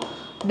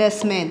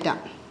 പ്ലാസ്മോഡെസ്മേറ്റ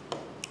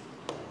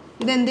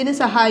ഇതെന്തിനു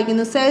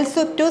സഹായിക്കുന്നു?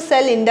 സെൽസ് ടു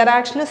സെൽ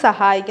ഇൻ്ററാക്ഷന്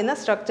സഹായിക്കുന്ന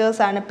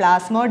സ്ട്രക്ചേഴ്സാണ്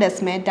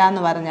പ്ലാസ്മോഡെസ്മേറ്റ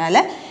എന്ന് പറഞ്ഞാൽ.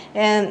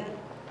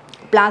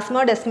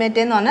 പ്ലാസ്മോഡെസ്മേറ്റ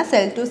എന്ന് പറഞ്ഞാൽ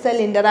സെൽ ടു സെൽ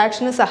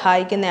ഇൻ്ററാക്ഷന്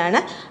സഹായിക്കുന്നതാണ്.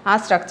 ആ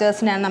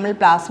സ്ട്രക്ചേഴ്സിനാണ് നമ്മൾ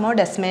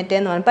പ്ലാസ്മോഡെസ്മേറ്റ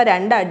എന്ന് പറഞ്ഞാൽ. ഇപ്പോൾ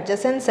 2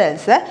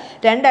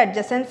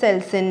 അഡ്ജസൻറ്റ്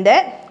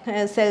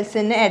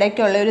സെൽസിന്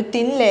ഇടയ്ക്കുള്ള ഒരു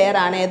തിൻ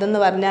ലെയറാണ് ഏതെന്ന്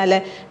പറഞ്ഞാൽ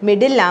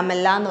മിഡിൽ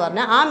ലാമെല്ല എന്ന്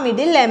പറഞ്ഞാൽ. ആ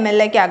മിഡിൽ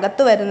ലാമെല്ലയ്ക്ക്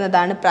അകത്ത്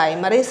വരുന്നതാണ്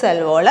പ്രൈമറി സെൽ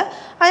വോള്.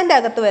 അതിൻ്റെ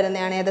അകത്ത്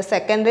വരുന്നതാണ് ഏത്?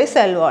 Secondary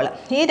cell wall.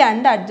 ഈ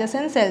 2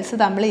 അഡ്ജസൻറ്റ് സെൽസ്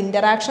തമ്മിൽ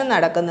ഇൻ്ററാക്ഷൻ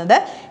നടക്കുന്നത്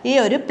ഈ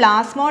ഒരു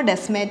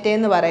പ്ലാസ്മോഡെസ്മേറ്റ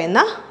എന്ന് പറയുന്ന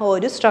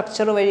ഒരു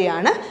സ്ട്രക്ചർ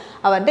വഴിയാണ്.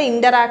 അവരുടെ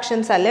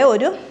ഇൻ്ററാക്ഷൻസ് അല്ലെ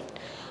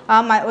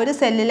ഒരു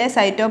സെല്ലിലെ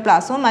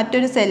സൈറ്റോപ്ലാസവും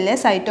മറ്റൊരു സെല്ലിലെ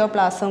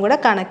സൈറ്റോപ്ലാസവും കൂടെ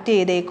കണക്ട്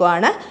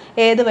ചെയ്തേക്കുവാണ്.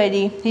 ഏത്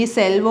വഴി? ഈ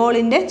സെൽ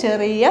വോളിൻ്റെ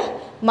ചെറിയ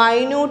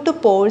മൈന്യൂട്ട്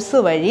പോഴ്സ്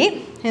വഴി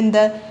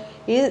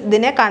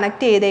ഇതിനെ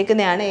കണക്ട്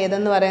ചെയ്തേക്കുന്നതാണ്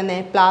ഏതെന്ന്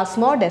പറയുന്നത്?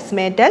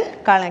 പ്ലാസ്മോഡെസ്മേറ്റൽ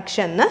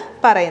കണക്ഷൻ എന്ന്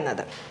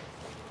പറയുന്നത്.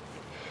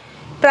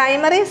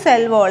 പ്രൈമറി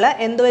സെൽ വോൾ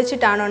എന്ത്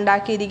വെച്ചിട്ടാണ്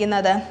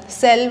ഉണ്ടാക്കിയിരിക്കുന്നത്?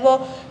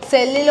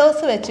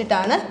 സെല്ലുലോസ്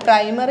വെച്ചിട്ടാണ്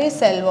പ്രൈമറി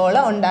സെൽ വോൾ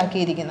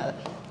ഉണ്ടാക്കിയിരിക്കുന്നത്.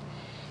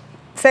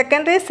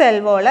 Secondary cell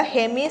wall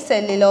hemi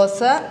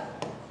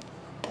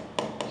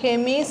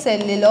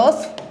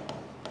cellulose,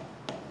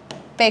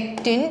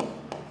 pectin,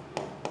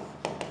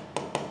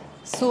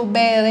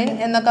 സുബേറിൻ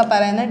എന്നൊക്കെ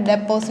പറയുന്ന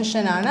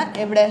ഡെപ്പോസിഷനാണ്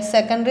ഇവിടെ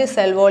സെക്കൻഡറി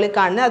സെൽ വോളിൽ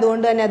കാണുന്നത്.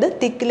 അതുകൊണ്ട് തന്നെ അത്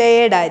തിക്ക്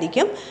ലെയേർഡ്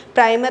ആയിരിക്കും.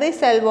 പ്രൈമറി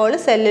സെൽ വോൾ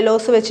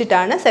സെല്ലുലോസ്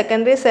വെച്ചിട്ടാണ്,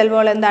 സെക്കൻഡറി സെൽ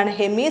വോൾ എന്താണ്?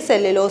 ഹെമി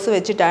സെല്ലുലോസ്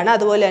വെച്ചിട്ടാണ്.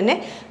 അതുപോലെ തന്നെ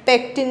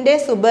പെക്റ്റിൻ്റെ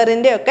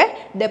സുബറിൻ്റെ ഒക്കെ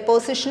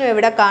ഡെപ്പോസിഷനും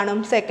എവിടെ കാണും?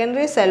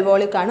 സെക്കൻഡറി സെൽ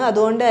വോളിൽ കാണും.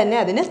 അതുകൊണ്ട് തന്നെ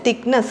അതിന്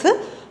തിക്നെസ്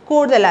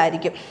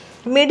കൂടുതലായിരിക്കും.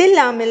 മിഡിൽ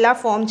ലാമെല്ല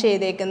ഫോം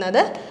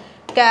ചെയ്തേക്കുന്നത്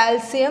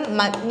കാൽസ്യം,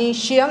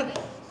 മഗ്നീഷ്യം,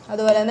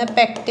 അതുപോലെ തന്നെ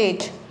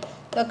പെക്റ്റേറ്റ്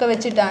ഇതൊക്കെ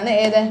വെച്ചിട്ടാണ്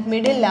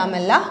മിഡിൽ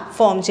ലാമെല്ല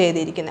ഫോം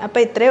ചെയ്തിരിക്കുന്നത്.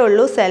 അപ്പോൾ ഇത്രയേ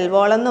ഉള്ളൂ സെൽ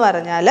വോൾ എന്ന്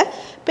പറഞ്ഞാൽ.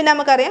 പിന്നെ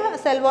നമുക്കറിയാം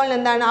സെൽ വോളിന്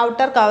എന്താണ്?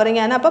 ഔട്ടർ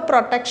കവറിങ് ആണ്. അപ്പോൾ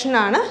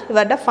പ്രൊട്ടക്ഷനാണ്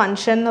ഇവരുടെ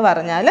ഫങ്ഷൻ എന്ന്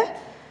പറഞ്ഞാൽ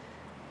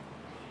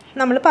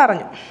നമ്മൾ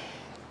പറഞ്ഞു.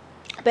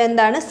 അപ്പോൾ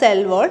എന്താണ് സെൽ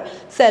വോൾ?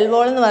 സെൽ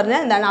വോൾ എന്ന്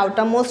പറഞ്ഞാൽ എന്താണ്?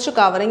 ഔട്ടർ മോസ്റ്റ്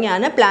കവറിങ്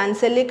ആണ്. പ്ലാന്റ്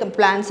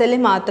സെല്ലിൽ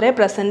മാത്രമേ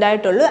പ്രസൻ്റ്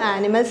ആയിട്ടുള്ളൂ,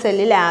 ആനിമൽ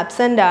സെല്ലിൽ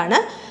ആബ്സെൻ്റ് ആണ്.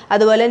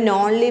 അതുപോലെ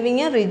നോൺ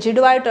ലിവിങ്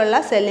റിജിഡുമായിട്ടുള്ള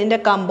സെല്ലിൻ്റെ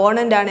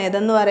കമ്പോണൻ്റ് ആണ്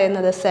ഏതെന്ന്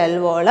പറയുന്നത്? Cell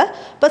wall.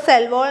 അപ്പോൾ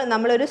സെൽ വോൾ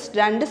നമ്മളൊരു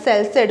 2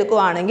 സെൽസ്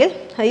എടുക്കുകയാണെങ്കിൽ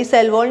ഈ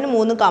സെൽ വോളിന്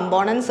 3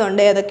 കമ്പോണൻസ്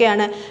ഉണ്ട്.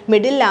 ഏതൊക്കെയാണ്?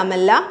 Middle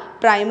lamella,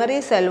 primary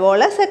cell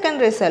wall,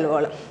 secondary cell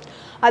wall.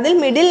 അതിൽ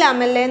മിഡിൽ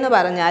ലാമെല്ല എന്ന്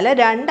പറഞ്ഞാൽ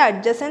 2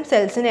 അഡ്ജസൻറ്റ്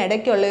സെൽസിന്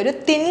ഇടയ്ക്കുള്ള ഒരു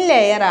തിൻ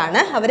ലെയറാണ്.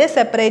 അവരെ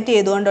സെപ്പറേറ്റ്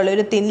ചെയ്തുകൊണ്ടുള്ള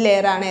ഒരു തിൻ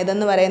ലെയറാണ്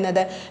ഏതെന്ന്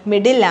പറയുന്നത്?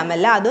 Middle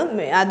lamella.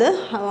 അത്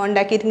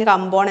ഉണ്ടാക്കിയിരിക്കുന്ന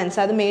കമ്പോണൻസ്,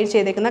 അത് മെയ്ഡ്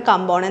ചെയ്തിരിക്കുന്ന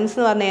കമ്പോണൻസ്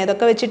എന്ന് പറഞ്ഞാൽ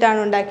ഏതൊക്കെ വെച്ചിട്ടാണ്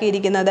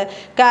ഉണ്ടാക്കിയിരിക്കുന്നത്?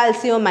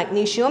 കാൽസ്യവും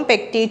മഗ്നീഷ്യവും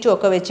പെക്റ്റേറ്റും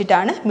ഒക്കെ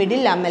വെച്ചിട്ടാണ്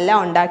മിഡിൽ ലാമെല്ല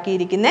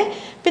ഉണ്ടാക്കിയിരിക്കുന്നത്.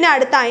 പിന്നെ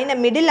അടുത്ത അതിന്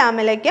മിഡിൽ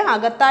ലാമെല്ലയ്ക്ക്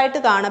അകത്തായിട്ട്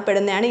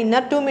കാണപ്പെടുന്നതാണ്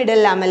ഇന്നർ ടു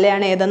മിഡിൽ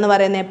ലാമെല്ലയാണ് ഏതെന്ന്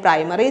പറയുന്നത്?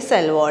 Primary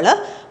cell wall.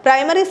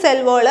 Primary cell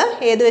wall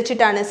ഏത്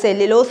വെച്ചിട്ടാണ്?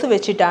 സെല്ലുലോസ്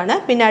വെച്ചിട്ടാണ്.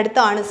 പിന്നെ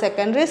അടുത്താണ്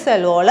secondary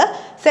cell wall.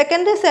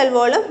 Secondary cell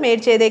wall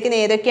made ചെയ്തേക്കുന്ന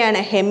ഏതൊക്കെയാണ്?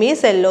 ഹെമി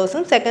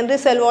സെല്ലോസും. സെക്കൻഡറി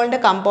സെൽ വോളിൻ്റെ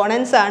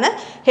കമ്പോണൻസ് ആണ്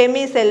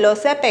ഹെമി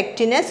സെല്ലോസ്,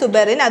 പെക്റ്റിന്,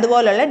 സുബെറിൻ,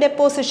 അതുപോലുള്ള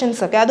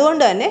ഡെപ്പോസിഷൻസ് ഒക്കെ.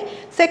 അതുകൊണ്ട് തന്നെ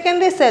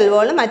സെക്കൻഡറി സെൽ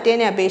വോള്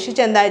മറ്റേനെ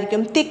അപേക്ഷിച്ച്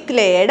എന്തായിരിക്കും? തിക്ക്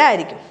ലെയേർഡ്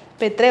ആയിരിക്കും.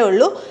 അപ്പോൾ ഇത്രയേ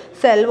ഉള്ളൂ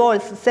സെൽ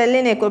വോൾസ്,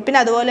 സെല്ലിനെ. പിന്നെ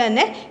അതുപോലെ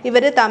തന്നെ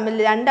ഇവർ തമ്മിൽ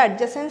 2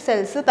 അഡ്ജസൻറ്റ്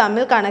സെൽസ്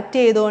തമ്മിൽ കണക്ട്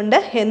ചെയ്തുകൊണ്ട്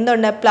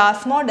എന്തുണ്ട്?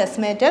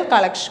 പ്ലാസ്മോഡെസ്മേറ്റൽ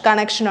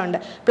കണക്ഷൻ ഉണ്ട്.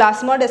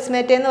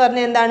 പ്ലാസ്മോഡെസ്മേറ്റ എന്ന്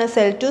പറഞ്ഞാൽ എന്താണ്?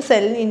 സെൽ ടു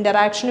സെൽ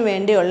ഇൻ്ററാക്ഷന്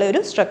വേണ്ടിയുള്ള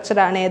ഒരു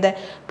സ്ട്രക്ചറാണ്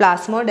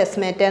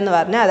പ്ലാസ്മോഡെസ്മേറ്റ എന്ന്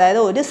പറഞ്ഞാൽ.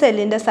 അതായത് ഒരു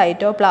സെല്ലിൻ്റെ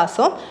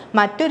സൈറ്റോപ്ലാസവും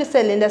മറ്റൊരു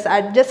സെല്ലിൻ്റെ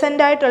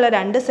അഡ്ജസൻ്റ് ആയിട്ടുള്ള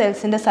 2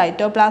 സെൽസിൻ്റെ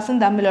സൈറ്റോപ്ലാസും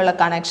തമ്മിലുള്ള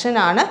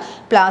കണക്ഷനാണ്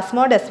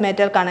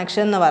പ്ലാസ്മോഡെസ്മേറ്റൽ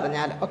കണക്ഷൻ എന്ന്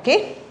പറഞ്ഞാൽ. ഓക്കെ,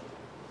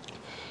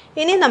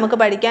 ഇനി നമുക്ക്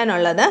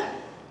പഠിക്കാനുള്ളത്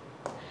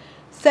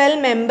സെൽ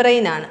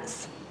മെംബ്രെയിൻ ആണ്.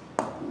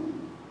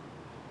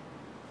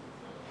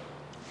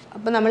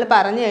 അപ്പോൾ നമ്മൾ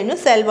പറഞ്ഞു കഴിഞ്ഞു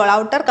cell wall,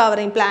 outer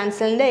covering, plant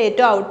സെല്ലിൻ്റെ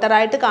ഏറ്റവും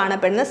ഔട്ടറായിട്ട്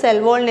കാണപ്പെടുന്ന സെൽ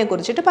വോളിനെ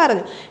കുറിച്ചിട്ട്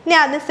പറഞ്ഞു. ഇനി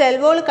അത് സെൽ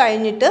വോൾ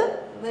കഴിഞ്ഞിട്ട്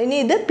ഇനി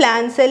ഇത്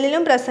പ്ലാന്റ്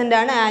സെല്ലിലും പ്രസൻ്റ്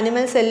ആണ്,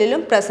 ആനിമൽ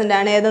സെല്ലിലും പ്രസൻ്റ്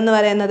ആണ്. ഏതെന്ന്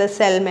പറയുന്നത്?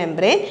 Cell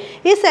membrane.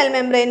 ഈ സെൽ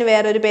മെംബ്രെയിന്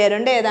വേറൊരു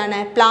പേരുണ്ട്. ഏതാണ്?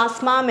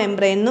 പ്ലാസ്മ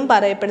മെംബ്രെയിൻ എന്നും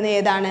പറയപ്പെടുന്നത്.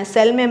 ഏതാണ്?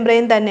 സെൽ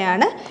മെംബ്രെയിൻ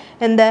തന്നെയാണ്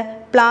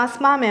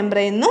പ്ലാസ്മ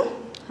മെംബ്രെയിൻ എന്നും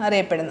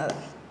അറിയപ്പെടുന്നത്.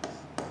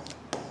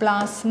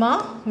 Plasma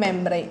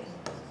membrane.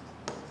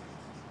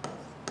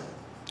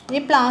 ഈ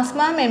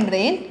പ്ലാസ്മ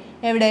മെംബ്രെയിൻ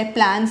എവിടെ?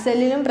 പ്ലാന്റ്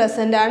സെല്ലിലും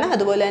പ്രസൻ്റ് ആണ്,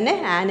 അതുപോലെ തന്നെ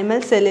ആനിമൽ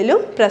സെല്ലിലും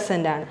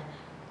പ്രസൻ്റ് ആണ്.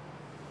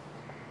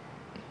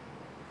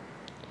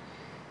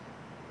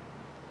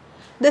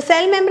 The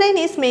cell membrane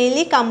is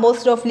mainly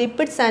composed of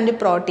lipids and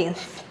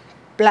proteins.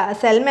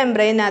 Cell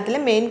മെംബ്രെയിനകത്തിൽ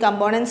main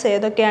components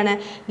ഏതൊക്കെയാണ്?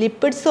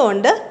 ലിപ്പിഡ്സും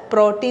ഉണ്ട്,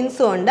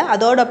 പ്രോട്ടീൻസും ഉണ്ട്,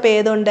 അതോടൊപ്പം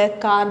ഏതുണ്ട്?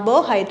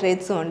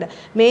 കാർബോഹൈഡ്രേറ്റ്സും ഉണ്ട്.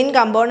 മെയിൻ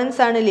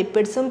കമ്പോണൻസ് ആണ്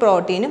ലിപ്പിഡ്സും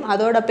പ്രോട്ടീനും.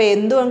 അതോടൊപ്പം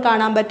എന്തും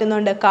കാണാൻ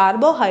പറ്റുന്നുണ്ട്?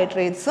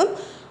 കാർബോഹൈഡ്രേറ്റ്സും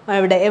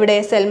എവിടെ?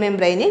 സെൽ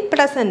മെംബ്രെയിനിൽ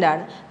പ്രസൻ്റ്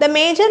ആണ്. The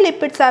major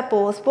lipids R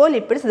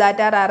phospholipids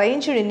that are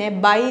arranged in A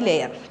by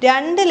layer.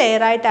 2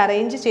 ലെയറായിട്ട്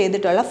അറേഞ്ച്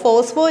ചെയ്തിട്ടുള്ള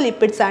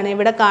ഫോസ്ഫോലിപ്പിഡ്സ് ആണ്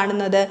ഇവിടെ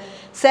കാണുന്നത്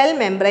സെൽ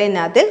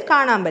മെംബ്രെയിനകത്തിൽ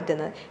കാണാൻ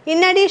പറ്റുന്നത്. In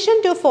addition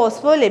to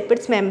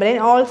phospholipids, membrane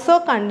also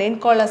contain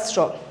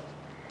cholesterol.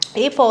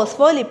 ഈ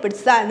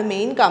ഫോസ്ഫോലിപ്പിഡ്സ് ആണ്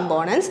മെയിൻ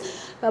കമ്പോണൻസ്.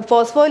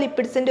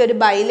 ഫോസ്ഫോലിപ്പിഡ്സിൻ്റെ ഒരു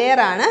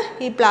ബൈലെയറാണ്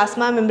ഈ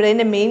പ്ലാസ്മ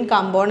മെംബ്രെയിൻ്റെ മെയിൻ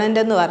കമ്പോണൻ്റ്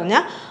എന്ന്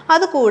പറഞ്ഞാൽ.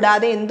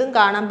 അതുകൂടാതെ എന്തും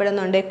കാണാൻ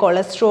പറ്റുന്നുണ്ട്?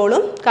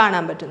 കൊളസ്ട്രോളും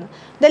കാണാൻ പറ്റുന്നു.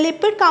 The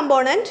lipid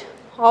component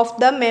of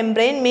the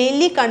membrane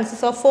mainly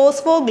consist of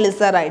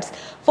ഫോസ്ഫോഗ്ലിസറൈഡ്സ്.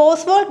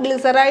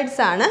 ഫോസ്ഫോഗ്ലിസറൈഡ്സ്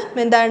ആണ്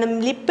എന്താണ്?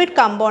 Lipid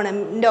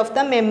component of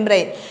the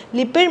membrane.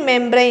 Lipid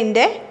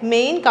മെംബ്രെയിൻ്റെ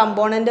main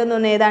component എന്ന്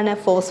പറഞ്ഞാൽ ഏതാണ്?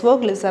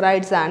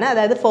 ഫോസ്ഫോഗ്ലിസറൈഡ്സ് ആണ്.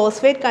 അതായത്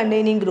ഫോസ്ഫേറ്റ്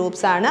കണ്ടെയ്നിങ്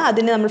ഗ്രൂപ്പ്സ് ആണ്.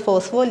 അതിന് നമ്മൾ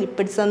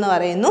ഫോസ്ഫോലിപ്പിഡ്സ് എന്ന്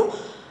പറയുന്നു.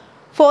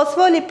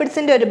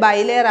 ഫോസ്ഫോലിപ്പിഡ്സിൻ്റെ ഒരു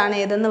ബൈലെയറാണ്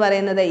ഏതെന്ന്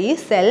പറയുന്നത്? ഈ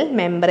സെൽ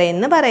മെംബ്രെയിൻ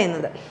എന്ന്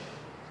പറയുന്നത്.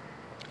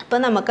 അപ്പോൾ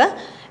നമുക്ക്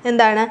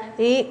എന്താണ്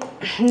ഈ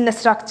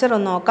സ്ട്രക്ചർ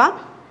ഒന്ന് നോക്കാം.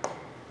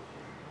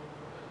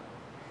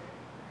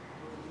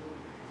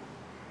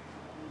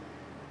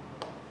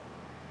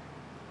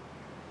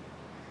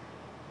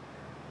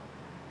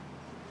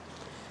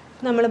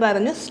 നമ്മൾ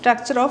പറഞ്ഞു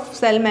structure of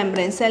cell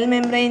membrane. Cell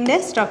മെംബ്രെയിൻ്റെ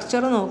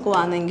structure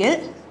നോക്കുകയാണെങ്കിൽ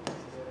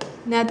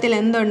ഇതിനകത്തിൽ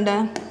എന്തുണ്ട്?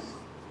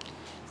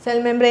 സെൽ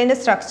മെംബ്രെയിൻ്റെ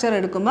സ്ട്രക്ചർ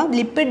എടുക്കുമ്പോൾ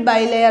ലിപ്പിഡ്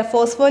ബൈലെയർ,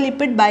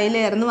 ഫോസ്ഫോലിപ്പിഡ്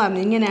ബൈലെയർ എന്ന്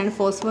പറഞ്ഞു. ഇങ്ങനെയാണ്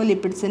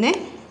ഫോസ്ഫോലിപ്പിഡ്സിനെ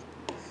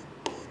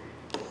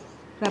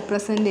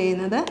റെപ്രസെൻ്റ്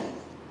ചെയ്യുന്നത്.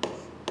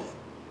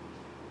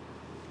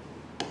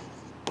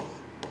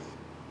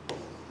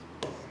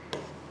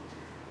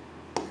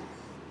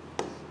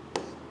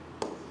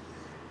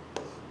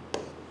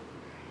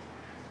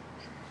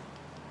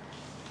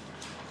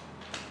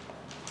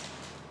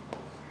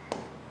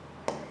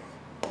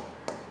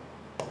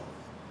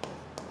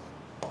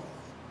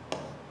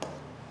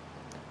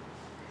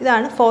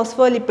 ഇതാണ്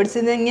ഫോസ്ഫോലിപ്പിഡ്സ്.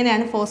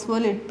 ഇതിങ്ങനെയാണ്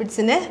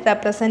ഫോസ്ഫോലിപ്പിഡ്സിനെ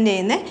റെപ്രസെൻ്റ്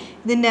ചെയ്യുന്നത്.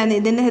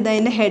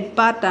 ഇതിൻ്റെ ഹെഡ്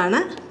പാർട്ടാണ്.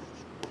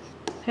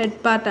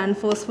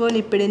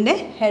 ഫോസ്ഫോലിപ്പിഡിൻ്റെ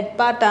ഹെഡ്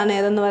പാർട്ടാണ്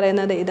ഇതെന്ന്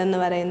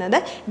പറയുന്നത്.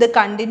 ഇത്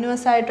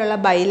കണ്ടിന്യൂസ് ആയിട്ടുള്ള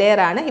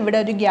ബൈലെയറാണ്. ഇവിടെ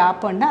ഒരു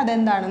ഗ്യാപ്പ് ഉണ്ട്,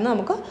 അതെന്താണെന്ന്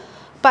നമുക്ക്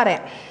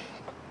പറയാം.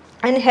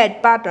 അതിന് ഹെഡ്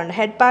പാർട്ടുണ്ട്.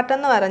 ഹെഡ് പാർട്ട്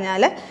എന്ന്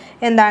പറഞ്ഞാൽ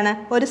എന്താണ്?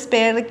 ഒരു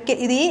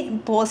ഇത് ഈ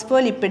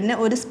ഫോസ്ഫോലിപ്പിഡിന്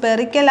ഒരു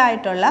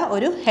സ്പെറിക്കലായിട്ടുള്ള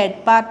ഒരു ഹെഡ്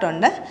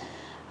പാർട്ടുണ്ട്.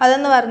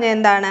 അതെന്ന് പറഞ്ഞാൽ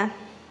എന്താണ്?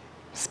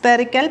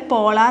 Spherical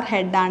polar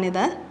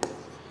ഹെഡാണിത്.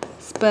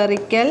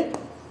 Spherical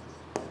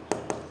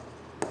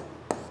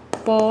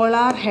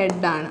polar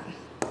ഹെഡാണ്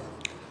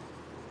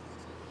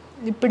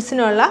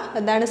ലിപ്പിഡ്സിനുള്ള.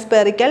 എന്താണ്?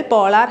 Spherical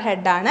polar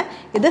ഹെഡാണ്.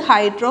 ഇത്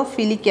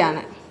ഹൈഡ്രോഫിലിക്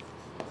ആണ്.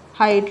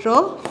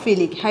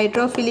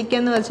 ഹൈഡ്രോഫിലിക്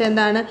എന്ന് വെച്ചാൽ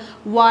എന്താണ്?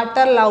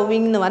 വാട്ടർ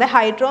ലവിങ് എന്ന് പറയാം.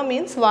 ഹൈഡ്രോ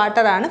മീൻസ്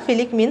വാട്ടർ ആണ്,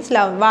 ഫിലിക് മീൻസ്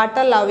ലവ്.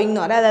 വാട്ടർ ലവിങ്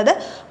എന്ന് പറയാം. അതായത്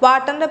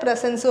വാട്ടറിൻ്റെ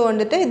പ്രസൻസ്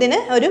കൊണ്ടിട്ട് ഇതിന്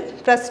ഒരു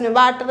പ്രശ്നം,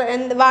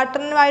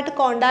 വാട്ടറുമായിട്ട്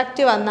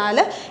കോണ്ടാക്റ്റ് വന്നാൽ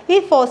ഈ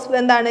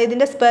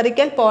ഇതിൻ്റെ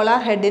സ്പെറിക്കൽ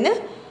പോളാർ ഹെഡിന്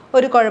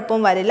ഒരു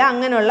കുഴപ്പവും വരില്ല.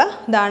 അങ്ങനെയുള്ള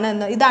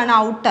ഇതാണ്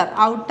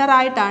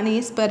ഔട്ടറായിട്ടാണ് ഈ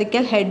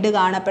സ്പെറിക്കൽ ഹെഡ്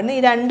കാണപ്പെടുന്നത്. ഈ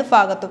രണ്ട്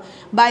ഭാഗത്തും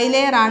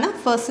ബൈലെയർ ആണ്.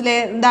 ഫസ്റ്റ്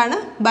ലെയർ ഇതാണ്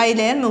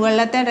ബൈലെയർ,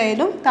 മുകളിലത്തെ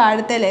ലെയറും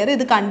താഴത്തെ ലെയർ.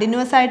 ഇത്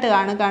കണ്ടിന്യൂസ് ആയിട്ട്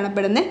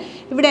കാണപ്പെടുന്നത്.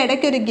 ഇവിടെ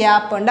ഇടയ്ക്കൊരു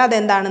ഗ്യാപ്പ് ഉണ്ട്,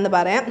 അതെന്താണെന്ന്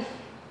പറയാം.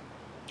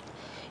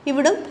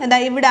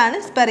 ഇവിടാണ്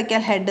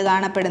സ്പെറിക്കൽ ഹെഡ്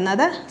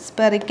കാണപ്പെടുന്നത്.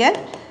 Spherical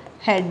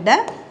head.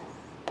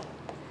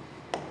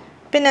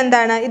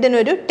 പിന്നെന്താണ്?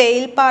 ഇതിനൊരു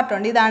ടെയിൽ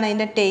പാർട്ടുണ്ട്. ഇതാണ്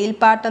അതിൻ്റെ ടെയിൽ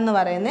പാർട്ട് എന്ന്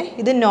പറയുന്നത്.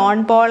 ഇത് നോൺ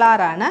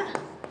പോളാർ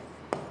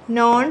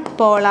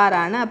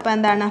ആണ്. അപ്പോൾ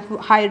എന്താണ്?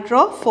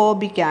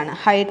 ഹൈഡ്രോഫോബിക് ആണ്.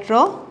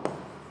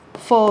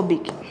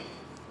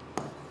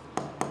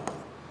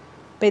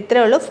 അപ്പോൾ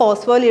ഇത്രയേ ഉള്ളൂ.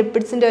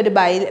 ഫോസ്ഫോലിപ്പിഡ്സിൻ്റെ ഒരു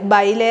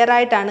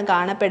ബൈലെയറായിട്ടാണ്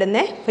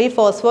കാണപ്പെടുന്നത്. ഈ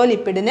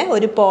ഫോസ്ഫോലിപ്പിഡിന്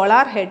ഒരു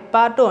പോളാർ ഹെഡ്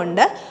പാർട്ടും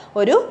ഉണ്ട്,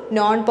 ഒരു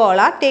നോൺ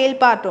പോളാർ ടെയിൽ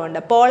പാർട്ടും ഉണ്ട്.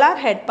 പോളാർ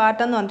ഹെഡ് പാർട്ട്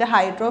എന്ന് പറഞ്ഞാൽ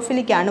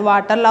ഹൈഡ്രോഫിലിക് ആണ്,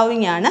 വാട്ടർ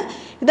ലവിങ് ആണ്.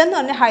 ഇതെന്ന്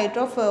പറഞ്ഞാൽ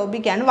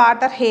ഹൈഡ്രോഫോബിക് ആണ്,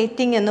 വാട്ടർ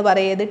ഹേറ്റിംഗ് എന്ന്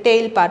പറയുന്നത്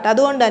ടെയിൽ പാർട്ട്.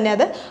 അതുകൊണ്ട് തന്നെ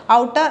അത്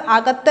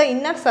അകത്ത്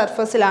ഇന്നർ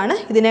സർഫസിലാണ്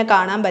ഇതിനെ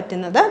കാണാൻ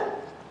പറ്റുന്നത്.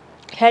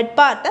 ഹെഡ്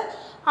പാർട്ട്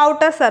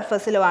ഔട്ടർ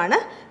സർഫസിലുമാണ്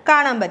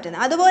കാണാൻ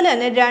പറ്റുന്നത്. അതുപോലെ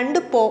തന്നെ രണ്ട്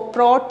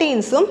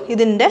പ്രോട്ടീൻസും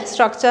ഇതിൻ്റെ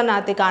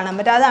സ്ട്രക്ചറിനകത്ത് കാണാൻ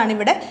പറ്റും. അതാണ്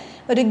ഇവിടെ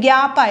ഒരു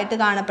ഗ്യാപ്പായിട്ട്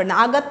കാണപ്പെടുന്നത്.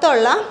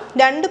 അകത്തുള്ള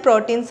രണ്ട്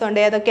പ്രോട്ടീൻസ് ഉണ്ട്.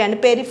 ഏതൊക്കെയാണ്?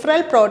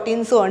 പെരിഫറൽ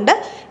പ്രോട്ടീൻസും ഉണ്ട്,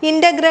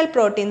 ഇൻ്റഗ്രൽ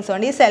പ്രോട്ടീൻസും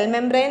ഉണ്ട്. ഈ സെൽ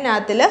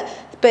മെംബ്രെയിനകത്തിൽ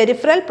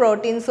പെരിഫറൽ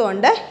പ്രോട്ടീൻസും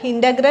ഉണ്ട്,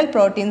 ഇൻ്റഗ്രൽ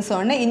പ്രോട്ടീൻസും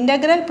ഉണ്ട്.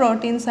 ഇൻ്റഗ്രൽ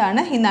പ്രോട്ടീൻസ്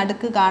ആണ് ഈ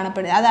നടുക്ക്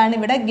കാണപ്പെടുന്നത്. അതാണ്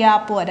ഇവിടെ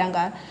ഗ്യാപ്പ് വരാൻ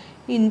കാരണം.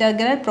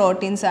 ഇൻ്റഗ്രൽ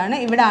പ്രോട്ടീൻസ് ആണ്.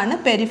 ഇവിടാണ്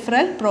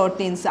പെരിഫറൽ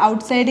പ്രോട്ടീൻസ്.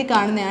 ഔട്ട്സൈഡിൽ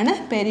കാണുന്നതാണ്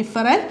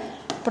peripheral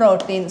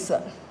proteins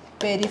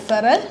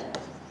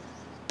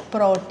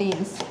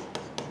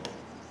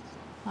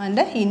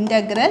and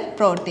integral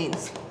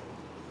proteins.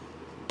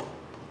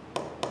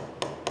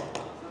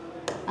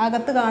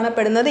 അകത്ത്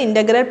കാണപ്പെടുന്നത്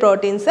ഇൻ്റഗ്രൽ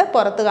പ്രോട്ടീൻസ്,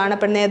 പുറത്ത്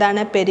കാണപ്പെടുന്ന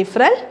ഏതാണ്?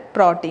 Peripheral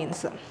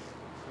proteins.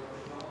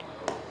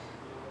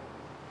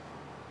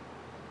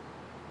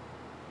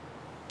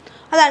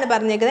 അതാണ്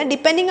പറഞ്ഞേക്കുന്നത്.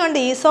 Depending on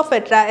the is of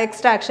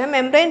extraction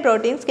membrane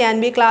proteins can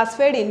be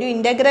classified into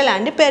integral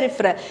and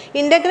peripheral.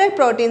 Integral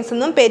proteins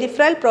എന്നും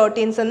പെരിഫറൽ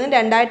പ്രോട്ടീൻസ് എന്നും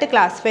രണ്ടായിട്ട്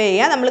ക്ലാസിഫൈ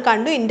ചെയ്യുക. നമ്മൾ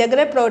കണ്ടു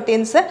ഇൻ്റഗ്രൽ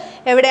പ്രോട്ടീൻസ്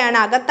എവിടെയാണ്?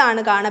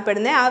 അകത്താണ്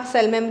കാണപ്പെടുന്നത്, ആ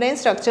സെൽ മെംബ്രെയിൻ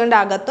സ്ട്രക്ചറിൻ്റെ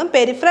അകത്തും.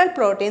 പെരിഫറൽ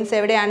പ്രോട്ടീൻസ്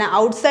എവിടെയാണ്?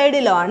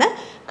 ഔട്ട്സൈഡിലുമാണ്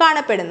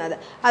കാണപ്പെടുന്നത്.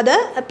 അത്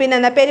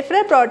പിന്നെ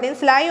peripheral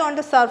proteins lie on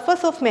the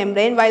surface of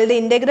membrane while the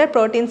integral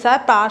proteins are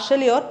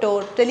partially or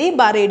totally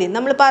buried in.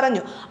 നമ്മൾ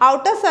പറഞ്ഞു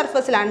ഔട്ടർ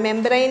സർഫസിലാണ്,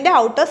 മെംബ്രെയിൻ്റെ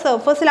ഔട്ടർ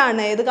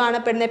സർഫസിലാണ് ഏത്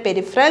കാണപ്പെടുന്നത്?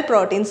 പെരിഫറൽ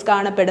പ്രോട്ടീൻസ്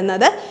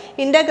കാണപ്പെടുന്നത്.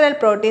 ഇൻ്റഗ്രൽ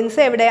പ്രോട്ടീൻസ്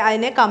എവിടെ?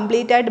 അതിനെ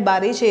കംപ്ലീറ്റ് ആയിട്ട്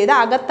ബറി ചെയ്ത്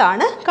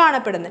അകത്താണ്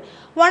കാണപ്പെടുന്നത്.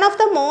 One of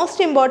the most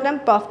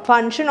important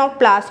function of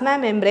plasma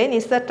membrane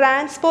is the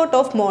transport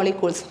of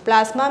molecules.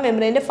 Plasma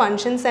membrane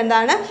functions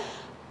എന്താണ്?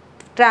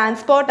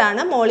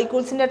 ട്രാൻസ്പോർട്ടാണ്,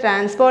 മോളിക്യൂൾസിൻ്റെ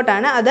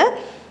ട്രാൻസ്പോർട്ടാണ്. അത്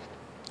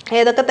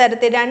ഏതൊക്കെ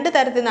തരത്തിൽ? രണ്ട്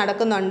തരത്തിൽ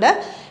നടക്കുന്നുണ്ട്.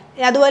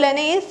 അതുപോലെ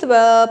തന്നെ ഈ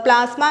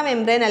പ്ലാസ്മ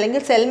മെംബ്രെയിൻ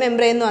അല്ലെങ്കിൽ സെൽ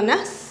മെംബ്രെയിൻ എന്ന്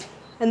പറഞ്ഞാൽ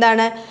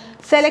എന്താണ്?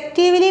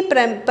 സെലക്റ്റീവ്ലി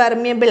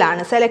പെർമിയബിൾ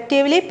ആണ്.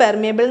 സെലക്റ്റീവ്ലി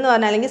പെർമിയബിൾ എന്ന്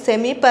പറഞ്ഞാൽ അല്ലെങ്കിൽ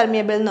സെമി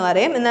പെർമിയബിൾ എന്ന്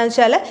പറയും. എന്ന്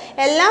വെച്ചാൽ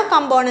എല്ലാ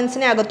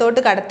കമ്പോണൻസിനെ അകത്തോട്ട്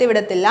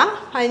കടത്തിവിടത്തില്ല.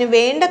 അതിന്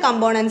വേണ്ട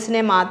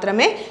കമ്പോണൻസിനെ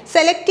മാത്രമേ,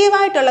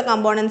 സെലക്റ്റീവായിട്ടുള്ള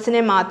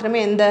കമ്പോണൻസിനെ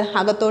മാത്രമേ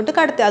അകത്തോട്ട്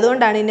കടത്തി.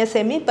 അതുകൊണ്ടാണ് ഇതിനെ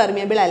സെമി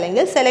പെർമിയബിൾ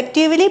അല്ലെങ്കിൽ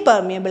സെലക്റ്റീവ്ലി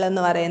പെർമിയബിൾ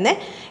എന്ന്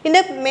പറയുന്നത്.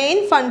 ഇതിൻ്റെ മെയിൻ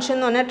ഫംഗ്ഷൻ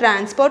എന്ന് പറഞ്ഞാൽ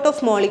ട്രാൻസ്പോർട്ട്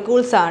ഓഫ്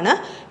മോളിക്യൂൾസ് ആണ്.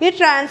 ഈ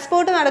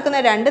ട്രാൻസ്പോർട്ട്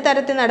നടക്കുന്ന രണ്ട്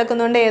തരത്തിൽ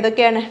നടക്കുന്നുണ്ട്.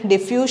 ഏതൊക്കെയാണ്?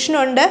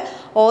 ഡിഫ്യൂഷനുണ്ട്,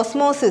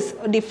 ഓസ്മോസിസ്.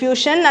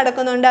 ഡിഫ്യൂഷൻ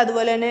നടക്കുന്നുണ്ട്,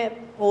 അതുപോലെ തന്നെ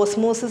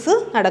ഓസ്മോസിസ്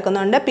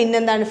നടക്കുന്നുണ്ട്.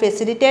 പിന്നെന്താണ്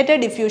ഫെസിലിറ്റേറ്റഡ്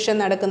ഡിഫ്യൂഷൻ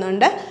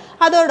നടക്കുന്നുണ്ട്.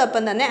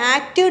 അതോടൊപ്പം തന്നെ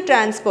ആക്റ്റീവ്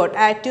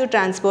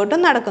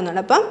ട്രാൻസ്പോർട്ടും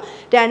നടക്കുന്നുണ്ട്. അപ്പം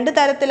രണ്ട്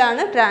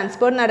തരത്തിലാണ്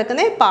ട്രാൻസ്പോർട്ട്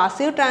നടക്കുന്നത്.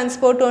 പാസീവ്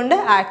ട്രാൻസ്പോർട്ടും ഉണ്ട്,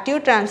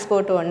 ആക്റ്റീവ്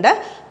ട്രാൻസ്പോർട്ടും ഉണ്ട്.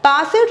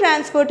 പാസീവ്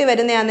ട്രാൻസ്പോർട്ട്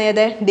വരുന്നതാണ്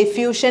ഏത്?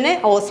 ഡിഫ്യൂഷന്,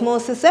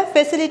 ഓസ്മോസിസ്,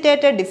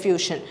 ഫെസിലിറ്റേറ്റഡ്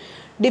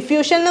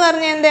ഡിഫ്യൂഷൻ എന്ന്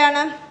പറഞ്ഞാൽ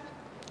എന്താണ്?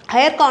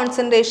 ഹയർ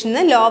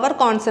കോൺസെൻട്രേഷന് ലോവർ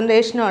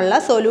കോൺസെൻട്രേഷനുള്ള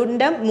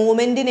സൊല്യൂട്ടിൻ്റെ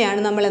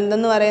മൂവ്മെൻറ്റിനെയാണ് നമ്മൾ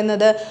എന്തെന്ന്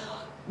പറയുന്നത്?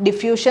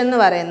 ഡിഫ്യൂഷൻ എന്ന്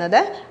പറയുന്നത്.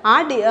 ആ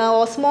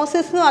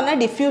ഓസ്മോസിസ് എന്ന് പറഞ്ഞാൽ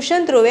diffusion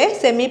through A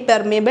semi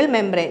permeable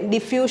membrane.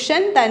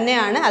 Diffusion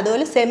തന്നെയാണ്,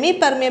 അതുപോലെ സെമി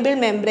പെർമിയബിൾ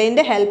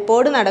മെംബ്രെയിൻ്റെ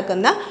ഹെൽപ്പോട്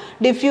നടക്കുന്ന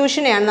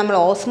ഡിഫ്യൂഷനെയാണ് നമ്മൾ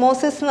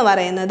ഓസ്മോസിസ് എന്ന്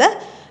പറയുന്നത്.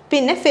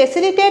 പിന്നെ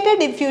ഫെസിലിറ്റേറ്റഡ്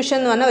ഡിഫ്യൂഷൻ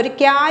എന്ന് പറഞ്ഞാൽ ഒരു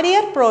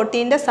ക്യാരിയർ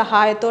പ്രോട്ടീൻ്റെ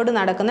സഹായത്തോട്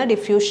നടക്കുന്ന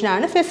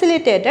ഡിഫ്യൂഷനാണ്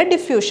ഫെസിലിറ്റേറ്റഡ്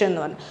ഡിഫ്യൂഷൻ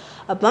എന്ന് പറയുന്നത്.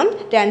 അപ്പം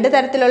രണ്ട്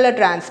തരത്തിലുള്ള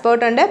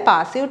ട്രാൻസ്പോർട്ട് ഉണ്ട്.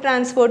 പാസീവ്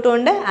ട്രാൻസ്പോർട്ടും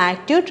ഉണ്ട്,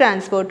 ആക്റ്റീവ്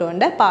ട്രാൻസ്പോർട്ടും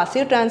ഉണ്ട്.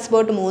 പാസീവ്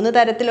ട്രാൻസ്പോർട്ട് 3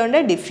 തരത്തിലുണ്ട്: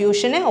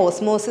 ഡിഫ്യൂഷന്,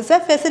 ഓസ്മോസിസ്,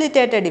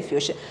 ഫെസിലിറ്റേറ്റഡ്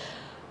ഡിഫ്യൂഷൻ.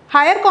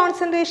 ഹയർ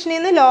കോൺസെൻട്രേഷനിൽ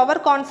നിന്ന് ലോവർ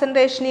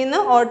കോൺസെൻട്രേഷനിൽ നിന്ന്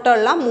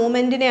ഓട്ടുള്ള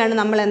മൂവ്മെൻറ്റിനെയാണ്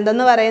നമ്മൾ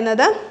എന്തെന്ന്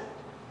പറയുന്നത്?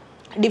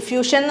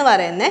 ഡിഫ്യൂഷൻ എന്ന്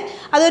പറയുന്നത്.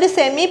 അതൊരു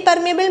സെമി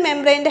പെർമിയബിൾ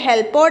മെംബ്രെയിൻ്റെ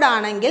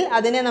ഹെൽപ്പോടാണെങ്കിൽ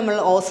അതിനെ നമ്മൾ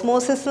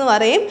ഓസ്മോസിസ് എന്ന്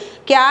പറയും.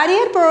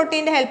 ക്യാരിയർ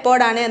പ്രോട്ടീൻ്റെ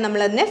ഹെൽപ്പോടാണെങ്കിൽ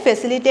നമ്മളതിനെ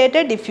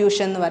ഫെസിലിറ്റേറ്റഡ്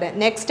ഡിഫ്യൂഷൻ എന്ന് പറയും.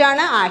 നെക്സ്റ്റ്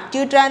ആണ്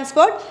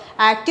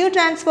ആക്റ്റീവ്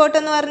ട്രാൻസ്പോർട്ട്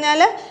എന്ന്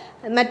പറഞ്ഞാൽ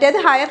മറ്റേത്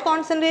ഹയർ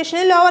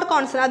കോൺസെൻട്രേഷന് ലോവർ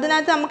കോൺസെൻട്രേഷൻ,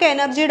 അതിനകത്ത് നമുക്ക്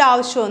എനർജിയുടെ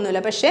ആവശ്യമൊന്നുമില്ല.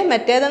 പക്ഷേ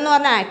മറ്റേതെന്ന്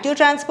പറഞ്ഞാൽ ആക്റ്റീവ്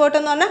ട്രാൻസ്പോർട്ട്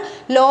എന്ന് പറഞ്ഞാൽ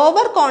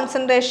ലോവർ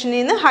കോൺസെൻട്രേഷനിൽ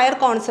നിന്ന് ഹയർ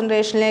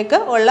കോൺസെൻട്രേഷനിലേക്ക്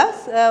ഉള്ള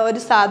ഒരു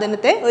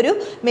സാധനത്തെ, ഒരു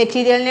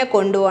മെറ്റീരിയലിനെ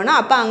കൊണ്ടുപോകണം.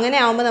 അപ്പോൾ അങ്ങനെ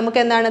ആകുമ്പോൾ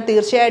നമുക്ക് എന്താണ്?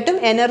 തീർച്ചയായിട്ടും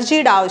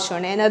എനർജിയുടെ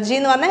ആവശ്യമാണ്. എനർജി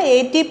എന്ന് പറഞ്ഞാൽ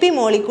ATP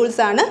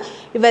മോളിക്യൂൾസ് ആണ്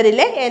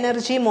ഇവരിലെ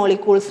എനർജി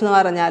മോളിക്യൂൾസ് എന്ന്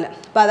പറഞ്ഞാൽ.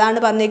 അപ്പോൾ അതാണ്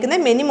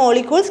പറഞ്ഞിരിക്കുന്നത്. Many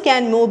molecules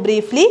can move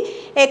briefly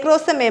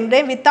across the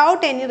membrane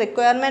without any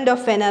requirement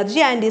of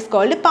energy and is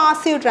called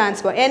passive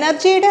transport.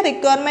 എനർജിയുടെ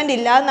റിക്വയർമെൻറ്റ്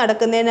ഇല്ലാതെ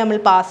നടക്കുന്നതിന് നമ്മൾ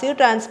പാസീവ്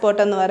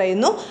ട്രാൻസ്പോർട്ട് എന്ന്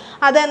പറയുന്നു.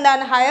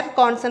 അതെന്താണ്? ഹയർ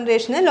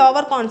കോൺസെൻട്രേഷന്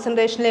ലോവർ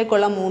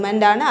കോൺസെൻട്രേഷനിലേക്കുള്ള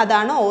മൂവ്മെൻ്റ് ആണ്.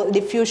 അതാണ്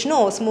ഡിഫ്യൂഷനും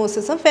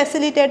ഓസ്മോസിസും.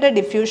 ഫെസിലിറ്റേറ്റഡ്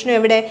ഡിഫ്യൂഷനും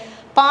എവിടെ?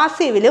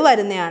 പാസീവിൽ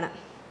വരുന്നതാണ്.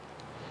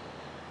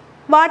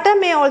 Water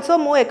may also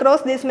move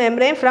across this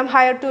membrane from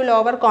higher to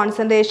lower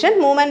concentration.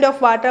 Movement of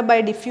water by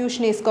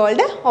diffusion is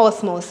called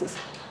osmosis.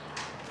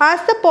 As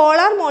the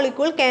polar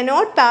molecule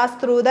cannot pass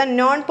through the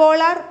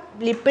non-polar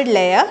lipid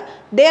layer,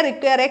 they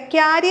require a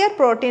carrier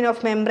protein of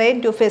membrane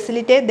to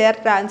facilitate their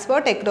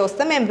transport across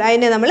the membrane.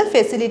 അതിനെ നമ്മൾ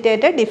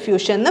facilitated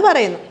diffusion എന്ന്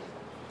പറയുന്നു.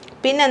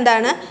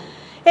 പിന്നെന്താണ്?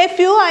 A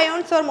few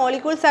ions or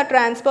molecules are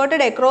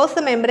transported across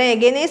the membrane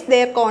against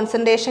their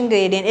concentration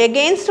gradient.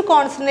 Against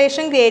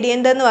concentration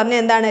gradient എന്ന് പറഞ്ഞാൽ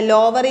എന്താണ്?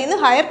 ലോവറിൽ നിന്ന്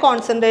higher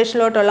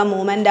കോൺസെൻട്രേഷനിലോട്ടുള്ള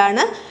movement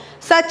ആണ്.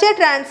 Such a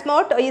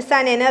transport is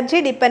an energy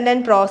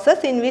dependent process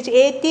in which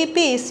ATP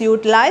is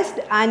utilized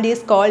and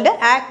is called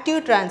active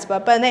transport.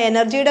 അപ്പോൾ എന്നാൽ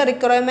എനർജിയുടെ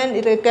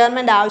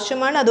requirement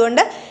ആവശ്യമാണ്.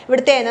 അതുകൊണ്ട്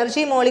ഇവിടുത്തെ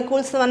എനർജി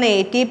മോളിക്യൂൾസ് എന്ന് പറഞ്ഞാൽ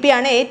ATP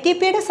ആണ്.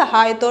 ATPയുടെ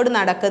സഹായത്തോട്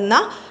നടക്കുന്ന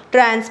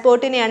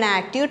ട്രാൻസ്പോർട്ടിനെയാണ്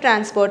ആക്റ്റീവ്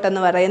ട്രാൻസ്പോർട്ട്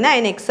എന്ന് പറയുന്നത്.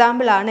 അതിന്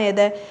എക്സാമ്പിളാണ്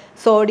ഏത്?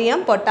 സോഡിയം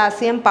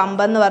പൊട്ടാസ്യം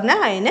പമ്പ് എന്ന് പറഞ്ഞാൽ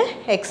അതിന്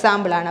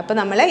എക്സാമ്പിളാണ്. അപ്പോൾ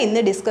നമ്മൾ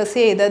ഇന്ന് ഡിസ്കസ്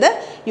ചെയ്തത്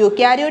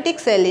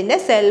യൂക്കാരിയോട്ടിക് സെല്ലിൻ്റെ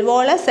സെൽ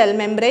വോള്, സെൽ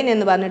മെംബ്രെയിൻ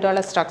എന്ന്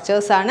പറഞ്ഞിട്ടുള്ള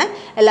സ്ട്രക്ചേഴ്സാണ്.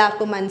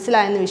 എല്ലാവർക്കും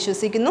മനസ്സിലായെന്ന്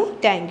വിശ്വസിക്കുന്നു.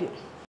 Thank you.